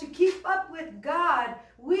we are to keep up with God,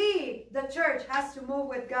 we, the church, has to move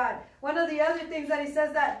with God. One of the other things that he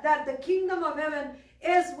says, that the kingdom of heaven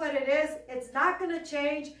is what it is. It's not going to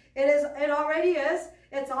change. It already is.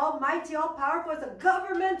 It's almighty, all powerful. It's the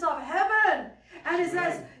government of heaven. And it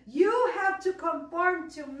says, you have to conform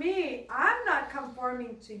to me. I'm not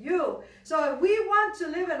conforming to you. So if we want to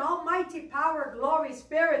live in almighty power, glory,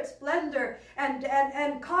 spirit, splendor,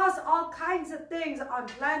 and cause all kinds of things on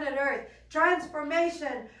planet Earth,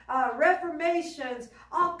 transformation, reformations,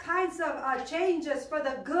 all kinds of changes for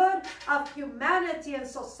the good of humanity and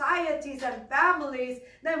societies and families,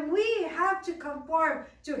 then we have to conform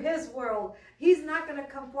to his world. He's not going to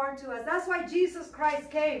conform to us. That's why Jesus Christ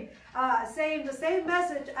came saying the same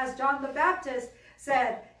message as John the Baptist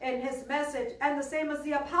said in his message, and the same as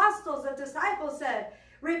the apostles, the disciples said,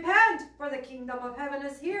 repent, for the kingdom of heaven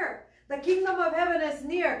is here. The kingdom of heaven is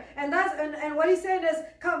near. And that's and what he said is,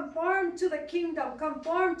 conform to the kingdom,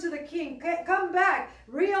 conform to the king. Come back,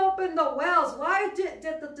 reopen the wells. Why did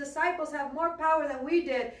the disciples have more power than we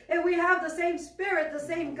did? And we have the same spirit, the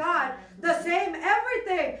same God, the same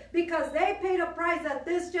everything, because they paid a price that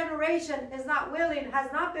this generation is not willing,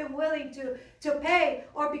 has not been willing to pay,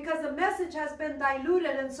 or because the message has been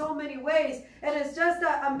diluted in so many ways. And it's just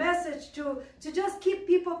a message to just keep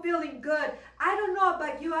people feeling good. I don't know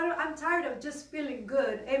about you. I'm tired of just feeling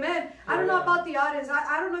good. Amen. I don't know about the audience.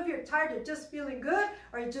 I don't know if you're tired of just feeling good,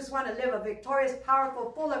 or you just want to live a victorious,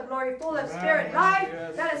 powerful, full of glory, full of spirit life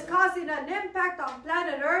that is causing an impact on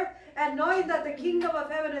planet Earth, and knowing that the kingdom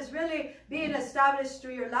of heaven is really being established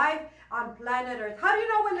through your life on planet Earth. How do you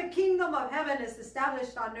know when the kingdom of heaven is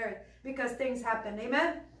established on earth? Because things happen.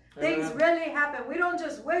 Amen. Things really happen. We don't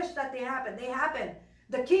just wish that they happen. They happen.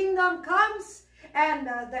 The kingdom comes, and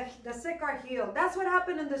the sick are healed. That's what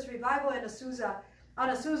happened in this revival in Azusa, on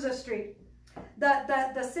Azusa Street.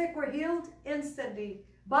 The sick were healed instantly.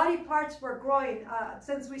 Body parts were growing.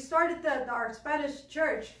 Since we started our Spanish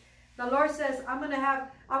church, the Lord says, I'm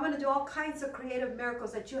going to do all kinds of creative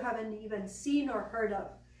miracles that you haven't even seen or heard of.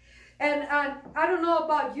 And I don't know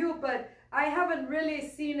about you, but I haven't really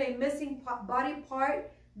seen a missing body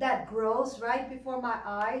part that grows right before my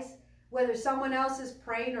eyes, whether someone else is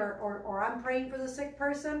praying or I'm praying for the sick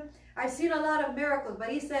person. I've seen a lot of miracles, but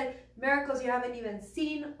he said miracles you haven't even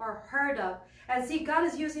seen or heard of. And see, God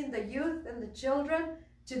is using the youth and the children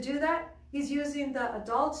to do that. He's using the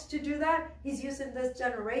adults to do that. He's using this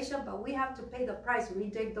generation, but we have to pay the price.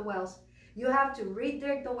 Redig the wells. You have to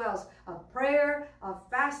redig the wells of prayer, of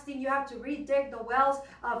fasting. You have to redig the wells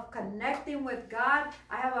of connecting with God.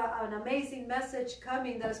 I have an amazing message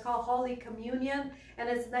coming that is called Holy Communion. And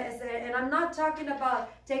and I'm not talking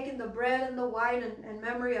about taking the bread and the wine in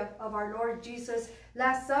memory of our Lord Jesus'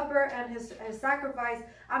 Last Supper and his sacrifice.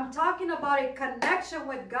 I'm talking about a connection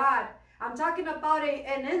with God. I'm talking about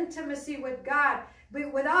an intimacy with God.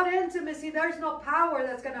 But without intimacy, there's no power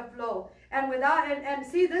that's going to flow. And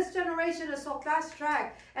see, this generation is so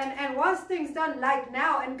fast-tracked and wants things done like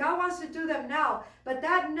now. And God wants to do them now. But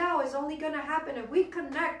that now is only going to happen if we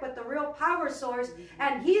connect with the real power source.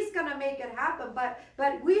 And he's going to make it happen.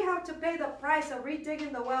 But we have to pay the price of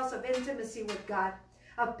redigging the wells of intimacy with God,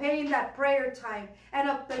 of paying that prayer time, and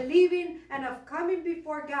of believing and of coming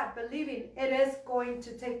before God, believing it is going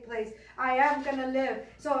to take place. I am going to live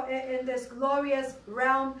so in this glorious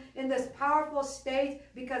realm, in this powerful state,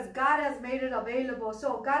 because God has made it available.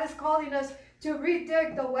 So God is calling us to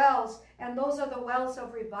redig the wells, and those are the wells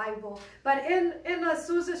of revival. But in the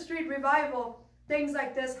Azusa Street revival, things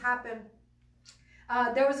like this happen.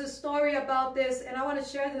 There was a story about this, and I want to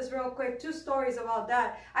share this real quick. 2 stories about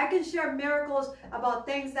that. I can share miracles about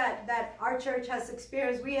things that our church has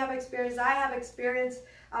experienced, we have experienced, I have experienced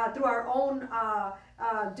through our own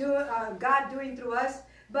God doing through us.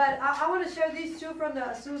 But I want to share these 2 from the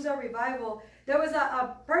Azusa revival. There was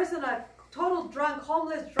a person, a total drunk,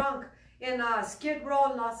 homeless drunk in Skid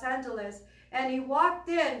Row in Los Angeles, and he walked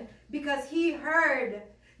in because he heard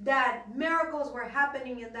that miracles were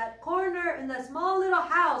happening in that corner, in that small little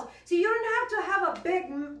house. See, you don't have to have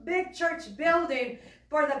a big church building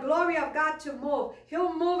for the glory of God to move.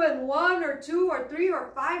 He'll move in 1 or 2 or 3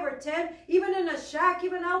 or 5 or 10, even in a shack,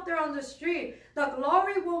 even out there on the street. The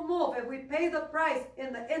glory will move if we pay the price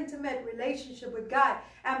in the intimate relationship with God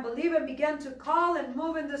and believe and begin to call and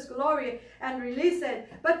move in this glory and release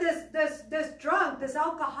it. But this drunk, this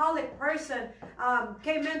alcoholic person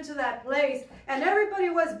came into that place, and everybody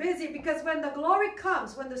was busy, because when the glory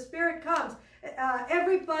comes, when the Spirit comes,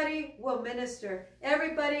 everybody will minister.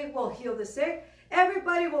 Everybody will heal the sick.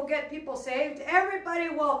 Everybody will get people saved. Everybody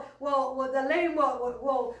the lame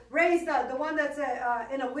will raise the one that's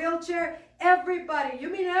in a wheelchair. Everybody. You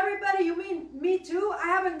mean everybody? You mean me too? I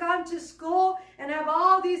haven't gone to school and have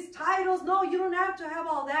all these titles. No, you don't have to have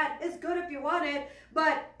all that. It's good if you want it,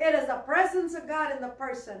 but it is the presence of God in the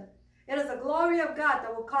person. It is the glory of God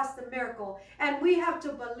that will cause the miracle. And we have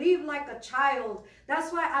to believe like a child.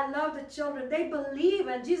 That's why I love the children. They believe.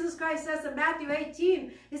 And Jesus Christ says in Matthew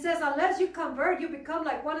 18, he says, unless you convert, you become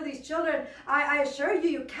like one of these children. I assure you,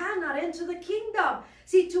 you cannot enter the kingdom.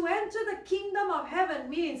 See, to enter the kingdom of heaven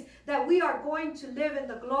means that we are going to live in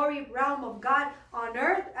the glory realm of God on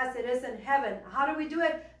earth as it is in heaven. How do we do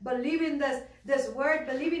it? Believing this word,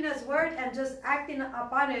 believing his word, and just acting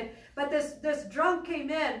upon it. But this drunk came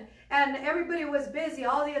in, and everybody was busy,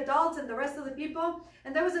 all the adults and the rest of the people.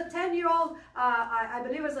 And there was a 10-year-old, I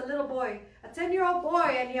believe it was a little boy, a 10-year-old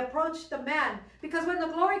boy, and he approached the man. Because when the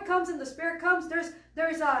glory comes and the Spirit comes,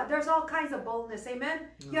 there's all kinds of boldness, amen?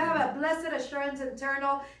 You have a blessed assurance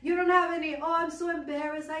internal. You don't have any, oh, I'm so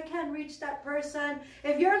embarrassed, I can't reach that person.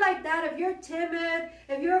 If you're like that, if you're timid,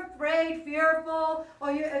 if you're afraid, fearful, or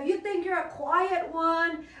if you think you're a quiet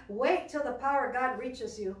one, wait till the power of God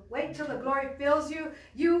reaches you. Wait till the glory fills you.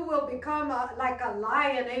 You will become like a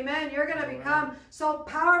lion, amen? You're going to become so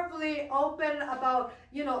powerfully open about,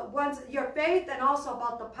 once your faith, and also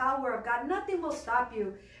about the power of God. Nothing will stop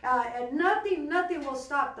you. And nothing will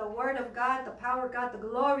stop the word of God, the power of God, the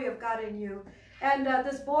glory of God in you. And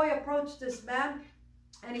this boy approached this man,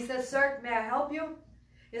 and he said, sir, may I help you?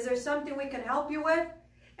 Is there something we can help you with?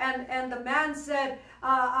 And the man said,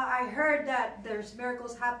 I heard that there's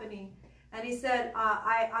miracles happening. And he said,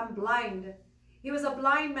 I'm blind. He was a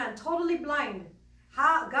blind man, totally blind.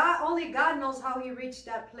 Only God knows how he reached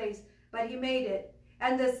that place, but he made it.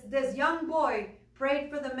 And this young boy prayed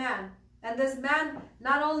for the man. And this man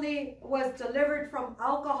not only was delivered from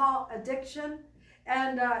alcohol addiction,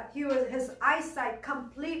 and his eyesight,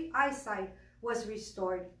 complete eyesight, was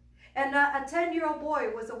restored. And a 10-year-old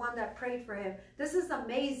boy was the one that prayed for him. This is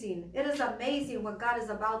amazing. It is amazing what God is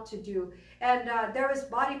about to do. And there is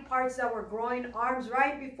body parts that were growing, arms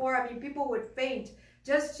right before. I mean, people would faint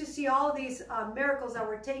just to see all these miracles that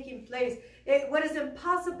were taking place. What is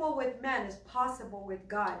impossible with men is possible with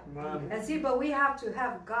God. Amen. And see, but we have to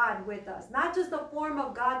have God with us. Not just the form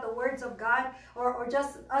of God, the words of God, or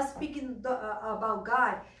just us speaking about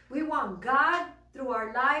God. We want God through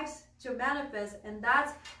our lives to manifest, and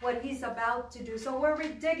that's what he's about to do. So we're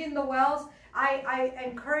redigging the wells. I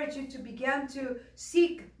encourage you to begin to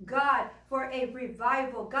seek God for a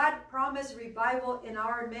revival. God promised revival in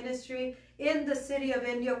our ministry in the city of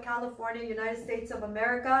Indio, California, United States of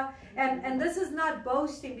America. And this is not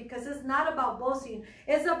boasting, because it's not about boasting.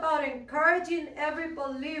 It's about encouraging every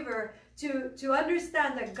believer to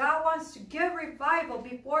understand that God wants to give revival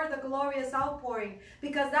before the glorious outpouring,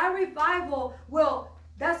 because that revival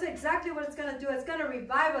that's exactly what it's going to do. It's going to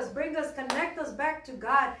revive us, bring us, connect us back to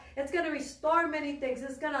God. It's going to restore many things.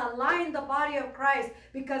 It's going to align the body of Christ,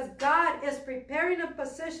 because God is preparing and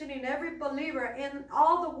positioning every believer in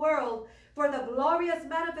all the world for the glorious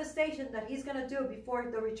manifestation that he's going to do before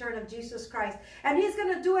the return of Jesus Christ. And he's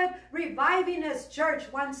going to do it reviving his church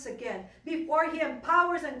once again, before he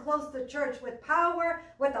empowers and clothes the church with power,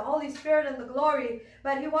 with the Holy Spirit and the glory.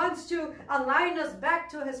 But he wants to align us back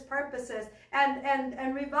to his purposes.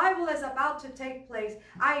 And revival is about to take place.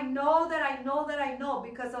 I know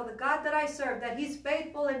because of the God that I serve, that he's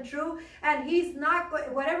faithful and true, and he's not,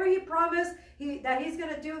 whatever he promised that he's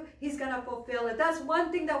going to do, he's going to fulfill it. That's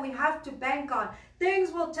one thing that we have to bank on.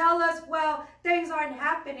 Things will tell us, well, things aren't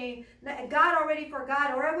happening. God already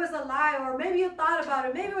forgot, or it was a lie, or maybe you thought about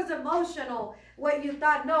it. Maybe it was emotional, what you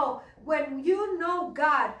thought. No, when you know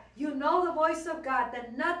God, you know the voice of God,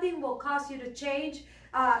 then nothing will cause you to change.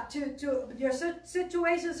 To your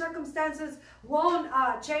situation, circumstances won't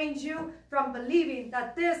change you from believing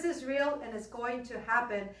that this is real and it's going to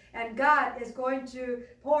happen. And God is going to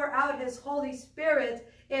pour out his Holy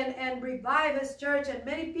Spirit and revive his church, and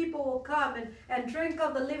many people will come and drink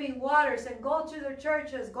of the living waters and go to their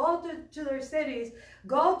churches, go to their cities,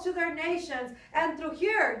 go to their nations, and through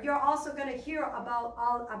here you're also going to hear about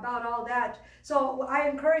all that. So I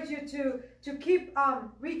encourage you to keep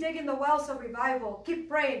redigging the wells of revival. Keep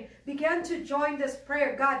praying. Begin to join this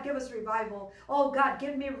prayer. God, give us revival. Oh God,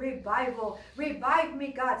 give me revival. Revive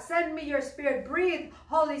me, God. Send me your Spirit. Breathe,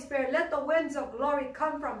 Holy Spirit. Let the winds of glory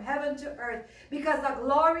come from heaven to earth, because the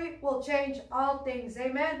glory will change all things.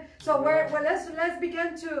 Amen. So let's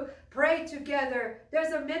begin to pray together.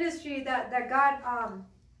 There's a ministry that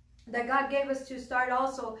God gave us to start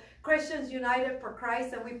also, Christians United for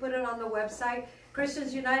Christ, and we put it on the website,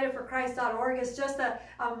 ChristiansUnitedForChrist.org. It's just a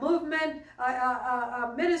movement,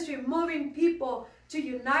 a ministry moving people to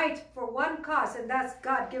unite for one cause, and that's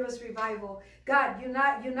God, give us revival. God,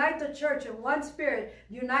 unite the church in one spirit.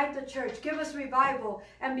 Unite the church. Give us revival,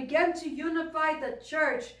 and begin to unify the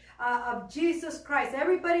church of Jesus Christ.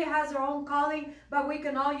 Everybody has their own calling, but we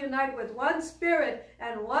can all unite with one spirit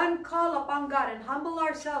and one call upon God and humble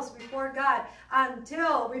ourselves before God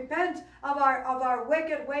until repent of our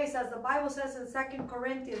wicked ways, as the Bible says in 2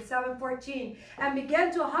 Corinthians 7:14, and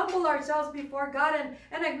begin to humble ourselves before God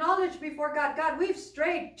and acknowledge before God, God, we've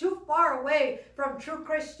strayed too far away from true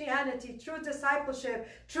Christianity, true discipleship,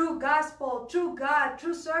 true gospel, true God,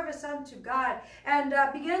 true service unto God, and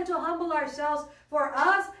begin to humble ourselves for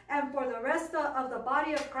us and for the rest of the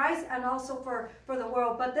body of Christ, and also for the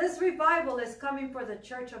world. But this revival is coming for the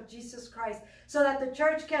church of Jesus Christ, so that the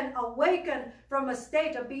church can awaken from a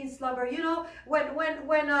state of being slumber. You know, when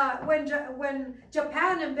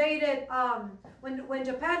Japan invaded when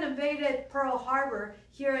Japan invaded Pearl Harbor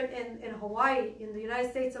here in Hawaii, in the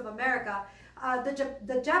United States of America,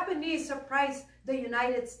 the Japanese surprised the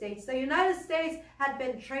United States. The United States had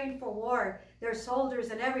been trained for war, their soldiers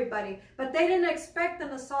and everybody, but they didn't expect an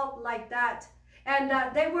assault like that. And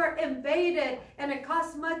they were invaded, and it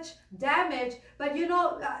caused much damage. But you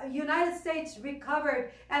know, United States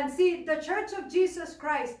recovered. And see, the Church of Jesus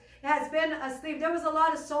Christ has been asleep. There was a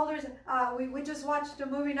lot of soldiers. We just watched a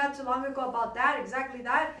movie not too long ago about that, exactly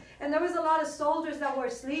that. And there was a lot of soldiers that were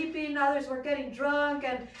sleeping. Others were getting drunk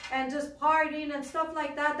and just partying and stuff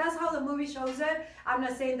like that. That's how the movie shows it. I'm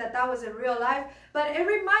not saying that that was in real life, but it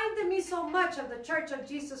reminded me so much of the Church of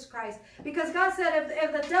Jesus Christ, because God said,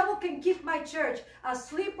 if the devil can keep my church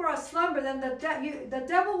asleep or aslumber, then the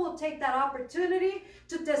devil will take that opportunity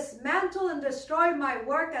to dismantle and destroy my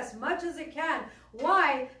work as much as it can.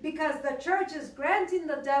 Why? Because the church is granting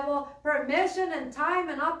the devil permission and time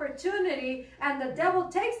and opportunity, and the devil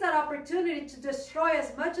takes that opportunity to destroy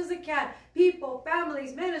as much as it can. People,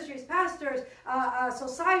 families, ministries, pastors,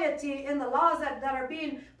 society, in the laws that are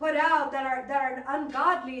being put out that are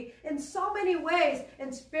ungodly in so many ways,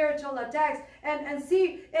 in spiritual attacks. And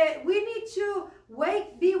see, we need to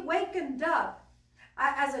be wakened up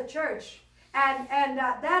as a church. And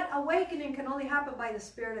that awakening can only happen by the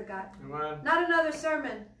Spirit of God. Amen. Not another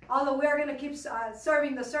sermon, although we're going to keep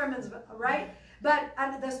serving the sermons, right? But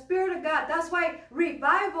the Spirit of God. That's why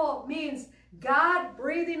revival means God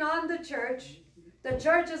breathing on the church. The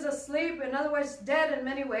church is asleep, in other words, dead in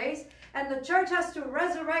many ways. And the church has to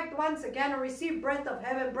resurrect once again and receive breath of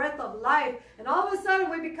heaven, breath of life. And all of a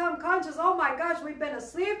sudden we become conscious, oh my gosh, we've been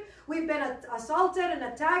asleep. We've been assaulted and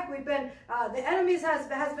attacked. We've been, the enemies has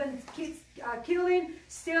been killing,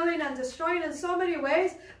 stealing, and destroying in so many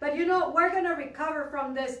ways. But you know, we're going to recover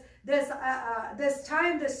from this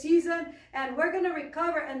time, this season, and we're going to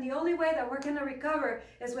recover. And the only way that we're going to recover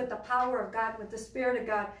is with the power of God, with the Spirit of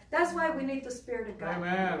God. That's why we need the Spirit of God.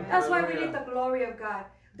 Amen. That's why we need the glory of God.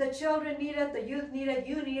 The children need it, the youth need it,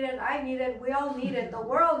 you need it, I need it, we all need it, the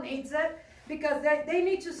world needs it, because they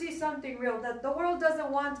need to see something real. That the world doesn't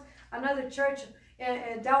want another church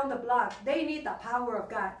down the block. They need the power of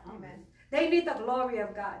God. Amen. They need the glory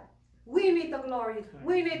of God. We need the glory.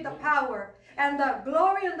 We need the power. And the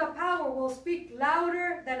glory and the power will speak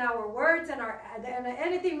louder than our words and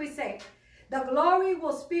anything we say. The glory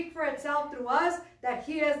will speak for itself through us, that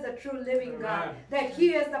He is the true living God, that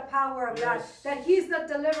He is the power of God, that He's the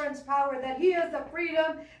deliverance power, that He is the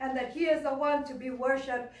freedom, and that He is the one to be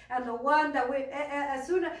worshipped, and the one that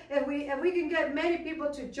if we can get many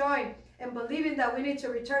people to join in believing that we need to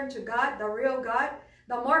return to God, the real God.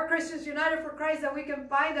 The more Christians united for Christ that we can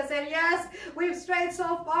find that say, yes, we've strayed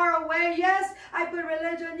so far away. Yes, I put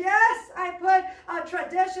religion. Yes, I put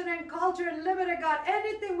tradition and culture and limited God.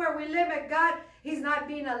 Anything where we limit God, He's not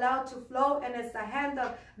being allowed to flow, and it's the hand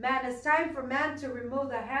of man. It's time for man to remove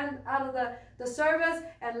the hand out of the service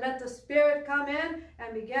and let the Spirit come in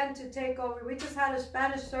and begin to take over. We just had a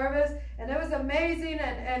Spanish service, and it was amazing,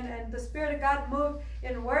 and the Spirit of God moved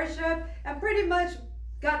in worship, and pretty much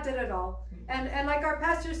God did it all. And like our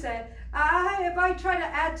pastor said, if I try to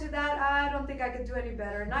add to that, I don't think I can do any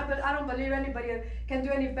better. But I don't believe anybody can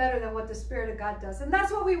do any better than what the Spirit of God does. And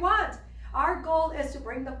that's what we want. Our goal is to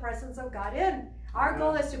bring the presence of God in. Our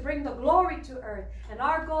goal is to bring the glory to earth. And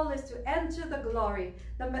our goal is to enter the glory.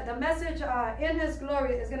 The message in His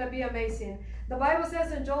glory is going to be amazing. The Bible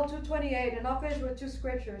says in Joel 2:28, and I'll finish with 2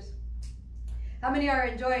 scriptures. How many are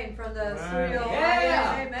enjoying from the studio?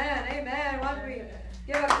 Yeah. Amen. Amen. Why don't we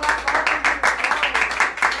give a clap?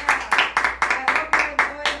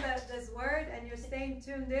 And you're staying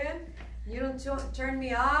tuned in. You don't turn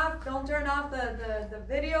me off. Don't turn off the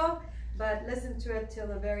video, but listen to it till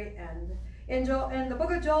the very end. In the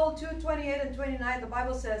book of Joel 2:28 and 29, the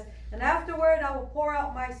Bible says, and afterward I will pour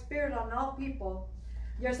out my Spirit on all people.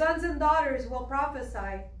 Your sons and daughters will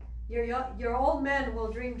prophesy. Your old men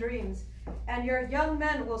will dream dreams, and your young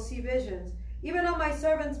men will see visions. Even on my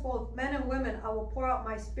servants, both men and women, I will pour out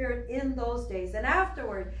my spirit in those days. And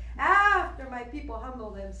afterward, after my people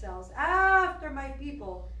humble themselves, after my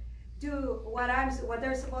people do what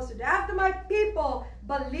they're supposed to do, after my people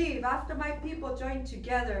believe, after my people join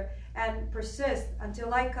together and persist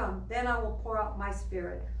until I come, then I will pour out my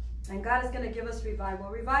spirit. And God is going to give us revival.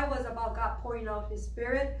 Revival is about God pouring out his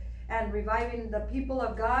spirit and reviving the people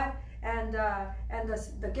of God. And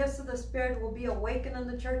the gifts of the Spirit will be awakened in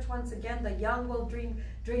the church once again. The young will dream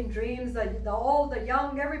dreams. The old, the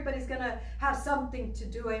young, everybody's going to have something to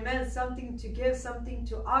do. Amen. Something to give, something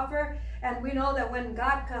to offer. And we know that when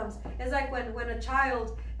God comes, it's like when a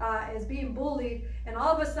child is being bullied and all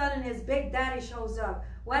of a sudden his big daddy shows up.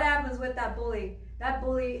 What happens with that bully? That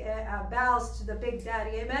bully bows to the big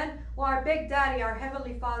daddy. Amen. Well, our big daddy, our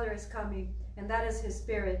heavenly Father, is coming, and that is his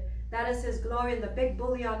Spirit. That is his glory. And the big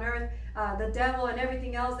bully on earth, the devil and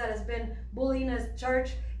everything else that has been bullying his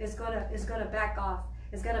church is gonna back off.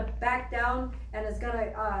 It's gonna back down, and it's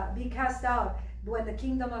gonna be cast out when the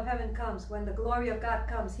kingdom of heaven comes, when the glory of God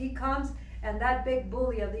comes. He comes, and that big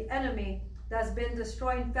bully of the enemy that's been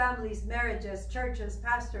destroying families, marriages, churches,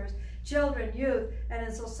 pastors, children, youth, and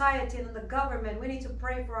in society and in the government. We need to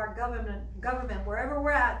pray for our government wherever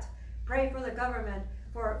we're at. Pray for the government.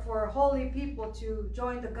 For holy people to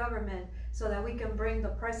join the government so that we can bring the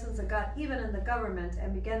presence of God even in the government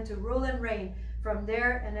and begin to rule and reign from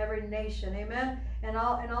there in every nation. Amen. And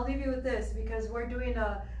I'll leave you with this, because we're doing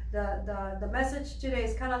the message today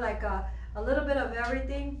is kind of like a little bit of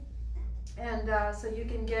everything, and so you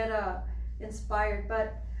can get inspired.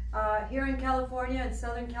 But here in California, in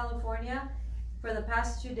Southern California, for the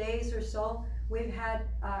past 2 days or so, we've had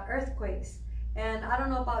earthquakes. And I don't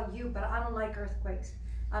know about you, but I don't like earthquakes.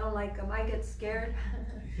 I don't like them. I get scared.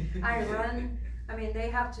 I run. I mean, they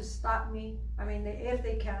have to stop me. I mean, if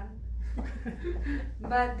they can.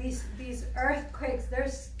 But these earthquakes, they're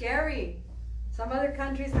scary. Some other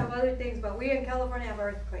countries have other things, but we in California have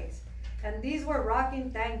earthquakes. And these were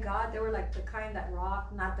rocking, thank God. They were like the kind that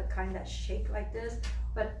rock, not the kind that shake like this,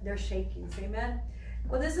 but they're shaking. Amen.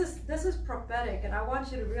 Well, this is prophetic, and I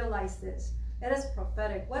want you to realize this. It is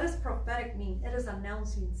prophetic. What does prophetic mean? It is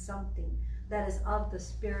announcing something that is of the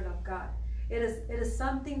Spirit of God. It is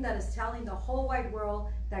something that is telling the whole wide world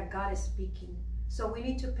that God is speaking. So we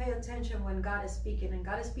need to pay attention when God is speaking, and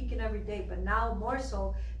God is speaking every day, but now more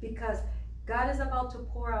so because God is about to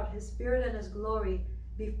pour out his Spirit and his glory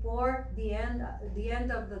before the end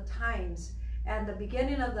of the times. And the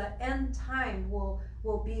beginning of the end time will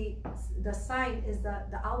be, the sign is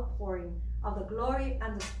the outpouring of the glory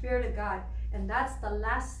and the Spirit of God. And that's the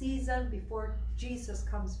last season before Jesus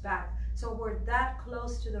comes back. So we're that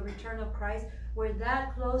close to the return of Christ. We're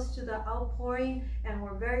that close to the outpouring, and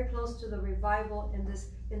we're very close to the revival in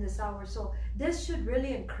this hour. So this should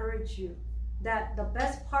really encourage you that the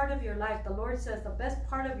best part of your life, the Lord says, the best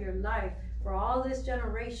part of your life for all this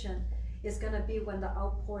generation is going to be when the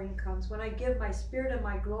outpouring comes, when I give my Spirit and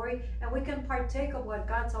my glory, and we can partake of what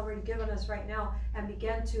God's already given us right now and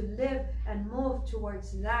begin to live and move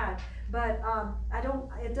towards that. But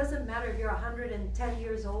it doesn't matter if you're 110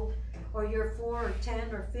 years old, or you're 4 or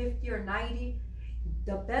 10 or 50 or 90.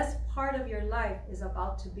 The best part of your life is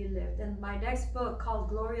about to be lived. In my next book called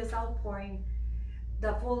Glorious Outpouring,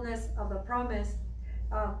 the fullness of the promise,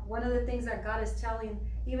 one of the things that God is telling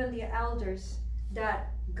even the elders,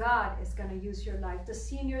 that God is going to use your life. The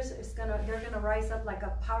seniors they're going to rise up like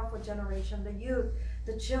a powerful generation. The youth,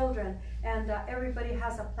 the children, and everybody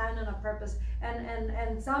has a plan and a purpose.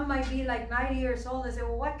 And some might be like 90 years old and say,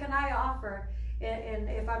 well, what can I offer? And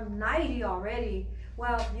if I'm 90 already,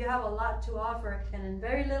 well, you have a lot to offer, and in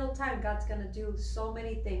very little time, God's going to do so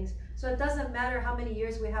many things. So it doesn't matter how many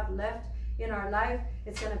years we have left in our life,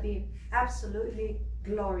 it's going to be absolutely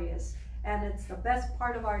glorious. And it's the best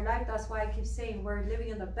part of our life. That's why I keep saying we're living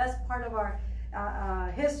in the best part of our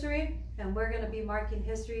history, and we're going to be marking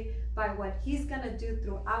history by what he's going to do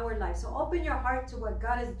through our life. So open your heart to what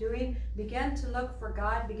God is doing. Begin to look for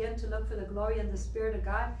God. Begin to look for the glory and the Spirit of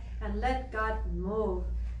God, and let God move.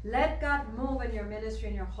 Let God move in your ministry,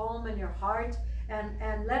 in your home, in your heart,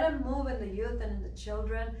 and let him move in the youth and in the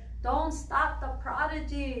children. Don't stop the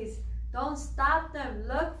prodigies. Don't stop them.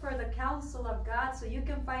 Look for the counsel of God so you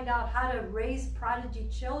can find out how to raise prodigy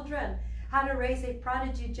children, how to raise a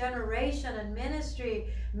prodigy generation and ministry.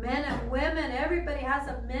 Men and women, everybody has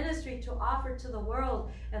a ministry to offer to the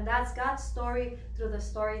world. And that's God's story through the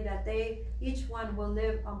story that each one will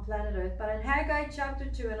live on planet Earth. But in Haggai chapter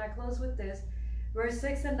 2, and I close with this, verse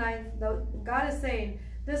 6 and 9, God is saying,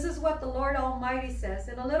 this is what the Lord Almighty says.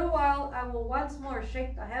 In a little while, I will once more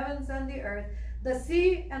shake the heavens and the earth, the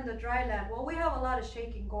sea and the dry land. Well, we have a lot of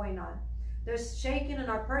shaking going on. There's shaking in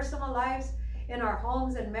our personal lives, in our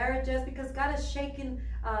homes and marriages, because God is shaking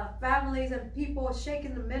families and people,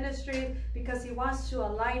 shaking the ministry, because he wants to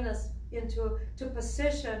align us into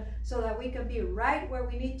position so that we can be right where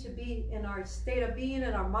we need to be in our state of being,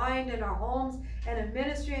 in our mind, in our homes, and in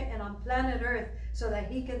ministry, and on planet Earth, so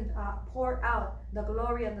that he can pour out the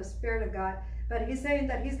glory and the Spirit of God. But he's saying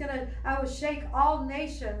that I will shake all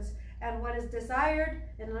nations, and what is desired,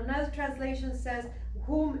 and another translation says,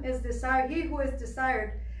 whom is desired, he who is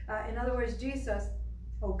desired, in other words, Jesus,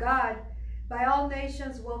 oh God, by all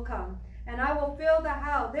nations will come. And I will fill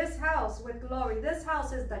this house with glory. This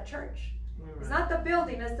house is the church. Amen. It's not the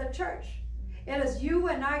building, it's the church. It is you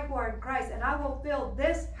and I who are in Christ. And I will fill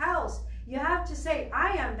this house. You have to say,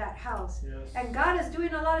 I am that house. Yes. And God is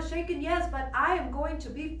doing a lot of shaking, yes, but I am going to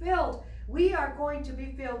be filled. We are going to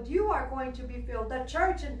be filled. You are going to be filled. The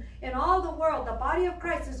church in all the world, the body of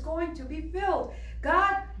Christ is going to be filled.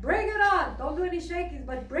 God, bring it on. Don't do any shakings,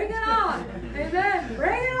 but bring it on. Amen.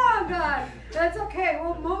 Bring it on, God. That's okay.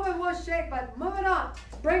 We'll move and we'll shake, but move it on.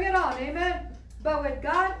 Bring it on. Amen. But with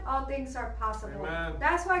God, all things are possible. Amen.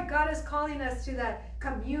 That's why God is calling us to that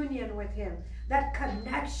communion with him. That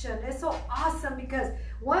connection is so awesome, because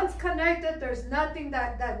once connected, there's nothing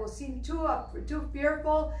that will seem too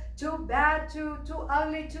fearful, too bad, too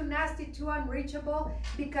ugly, too nasty, too unreachable,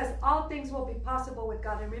 because all things will be possible with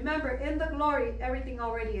God. And remember, in the glory, everything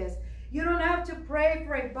already is. You don't have to pray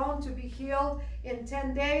for a bone to be healed in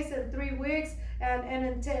 10 days and 3 weeks, and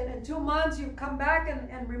in 2 months you come back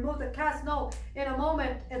and remove the cast. No, in a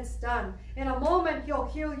moment it's done. In a moment he'll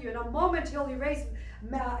heal you. In a moment he'll erase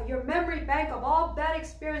your memory bank of all bad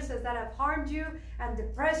experiences that have harmed you and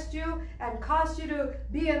depressed you and caused you to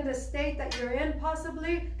be in the state that you're in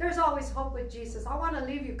possibly. There's always hope with Jesus. I want to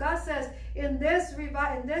leave you. God says in this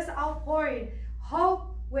outpouring,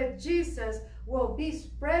 hope with Jesus will be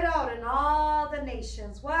spread out in all the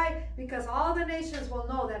nations. Why? Because all the nations will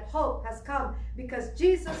know that hope has come, because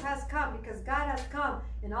Jesus has come, because God has come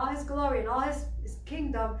in all his glory and all his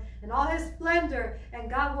kingdom and all his splendor, and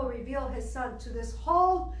God will reveal his son to this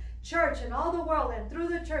whole church and all the world, and through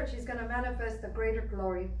the church he's going to manifest the greater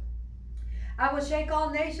glory. I will shake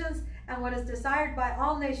all nations, and what is desired by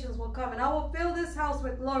all nations will come. And I will fill this house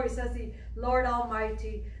with glory, says the Lord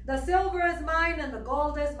Almighty. The silver is mine and the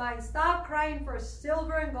gold is mine. Stop crying for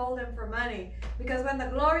silver and gold and for money. Because when the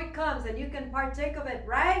glory comes, and you can partake of it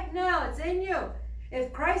right now, it's in you.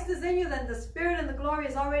 If Christ is in you, then the Spirit and the glory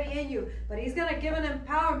is already in you. But he's going to give an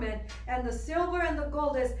empowerment. And the silver and the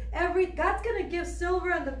gold is God's going to give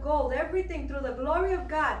silver and the gold, everything through the glory of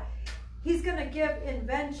God. He's going to give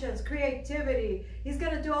inventions, creativity. He's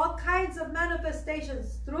going to do all kinds of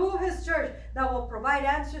manifestations through his church that will provide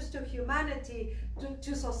answers to humanity,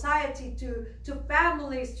 to society, to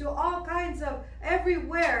families, to all kinds of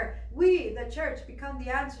everywhere. We, the church, become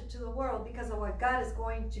the answer to the world because of what God is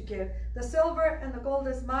going to give. The silver and the gold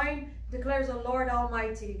is mine, declares the Lord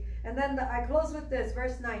Almighty. And then I close with this,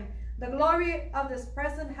 verse 9. The glory of this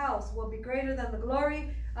present house will be greater than the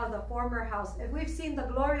glory of the former house. If we've seen the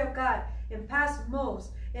glory of God in past moves,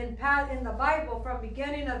 in the Bible, from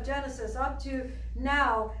beginning of Genesis up to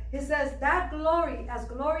now, it says that glory, as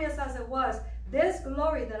glorious as it was, this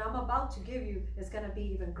glory that I'm about to give you is going to be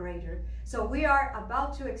even greater. So we are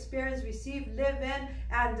about to experience, receive, live in,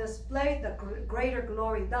 and display the greater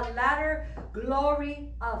glory, the latter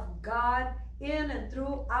glory of God in and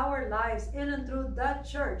through our lives, in and through the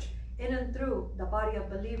church, in and through the body of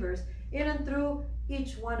believers, in and through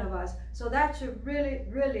each one of us. So that should really,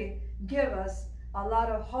 really give us a lot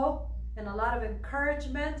of hope and a lot of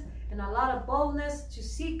encouragement and a lot of boldness to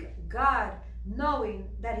seek God, knowing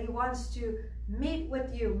that he wants to meet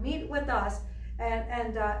with you, meet with us,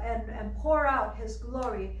 and pour out his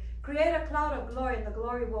glory. Create a cloud of glory, and the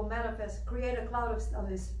glory will manifest. Create a cloud of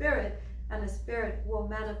his Spirit, and his Spirit will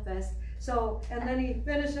manifest. So, and then he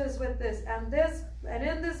finishes with this, and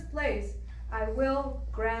in this place I will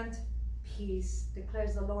grant peace,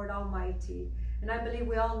 declares the Lord Almighty. And I believe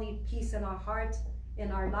we all need peace in our heart,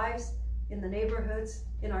 in our lives, in the neighborhoods,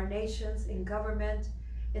 in our nations, in government,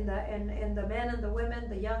 in the men and the women,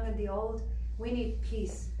 the young and the old. We need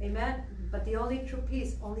peace. Amen. But the only true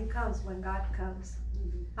peace only comes when God comes.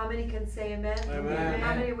 How many can say amen? Amen.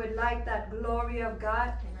 How many would like that glory of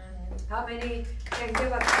God? Amen. How many can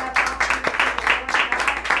give a clap offering to the Lord God?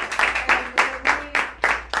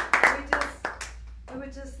 We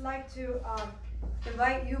would just like to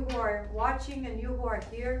invite you who are watching and you who are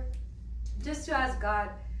here, just to ask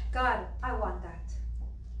God, God, I want that.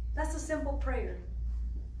 That's a simple prayer.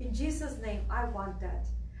 In Jesus' name, I want that.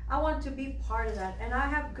 I want to be part of that. And I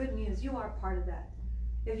have good news. You are part of that.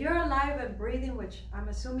 If you're alive and breathing, which I'm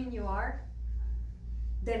assuming you are,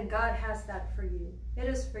 then God has that for you. It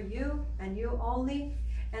is for you and you only,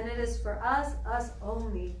 and it is for us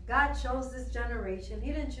only. God chose this generation.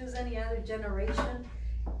 He didn't choose any other generation.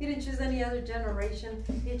 He didn't choose any other generation.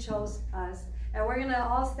 He chose us. And we're going to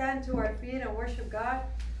all stand to our feet and worship God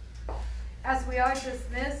as we are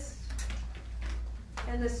dismissed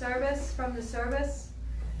in the service, from the service.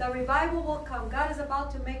 The revival will come. God is about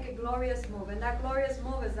to make a glorious move, and that glorious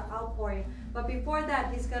move is the outpouring. But before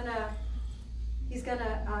that, He's gonna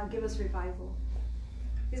give us revival.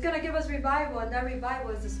 He's gonna give us revival, and that revival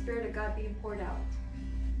is the Spirit of God being poured out.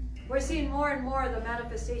 We're seeing more and more of the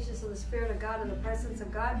manifestations of the Spirit of God and the presence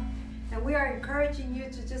of God, and we are encouraging you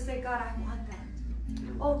to just say, God, I want that.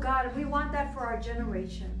 Oh God, we want that for our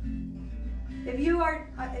generation. If you are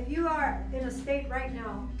in a state right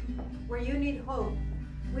now where you need hope,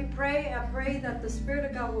 I pray that the Spirit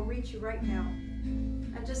of God will reach you right now.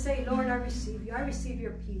 And just say, Lord, I receive you. I receive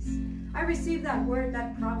your peace. I receive that word,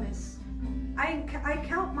 that promise. I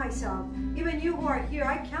count myself, even you who are here,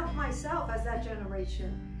 I count myself as that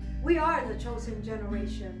generation. We are the chosen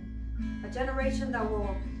generation. A generation that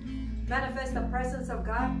will manifest the presence of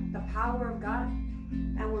God, the power of God,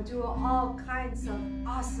 and will do all kinds of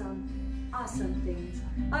awesome things.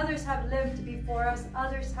 Others have lived before us.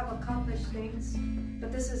 Others have accomplished things.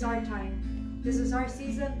 But this is our time. This is our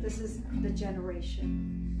season. This is the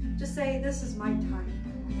generation. Just say, this is my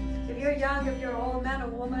time. If you're young, if you're old, man or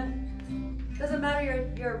woman, doesn't matter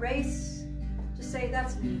your race, just say,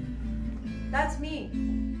 that's me. That's me.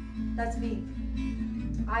 That's me.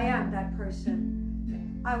 I am that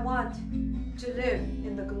person. I want to live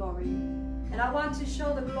in the glory. And I want to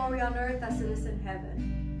show the glory on earth as it is in heaven.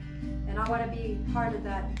 And I want to be part of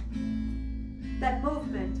that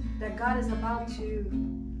movement that God is about to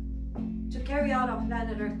carry out on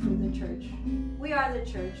planet Earth through the church. We are the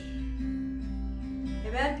church.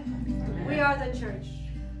 Amen? We are the church.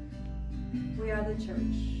 We are the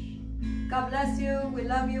church. God bless you. We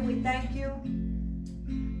love you. We thank you.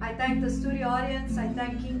 I thank the studio audience. I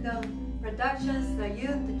thank Kingdom Productions, the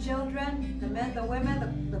youth, the children, the men, the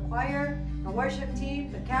women, the choir, the worship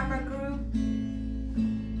team, the camera crew,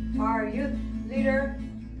 our youth leader,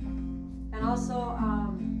 and also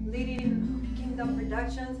leading Kingdom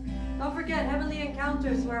Productions. Don't forget Heavenly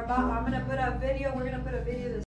Encounters. I'm going to put a video. We're going to put a video this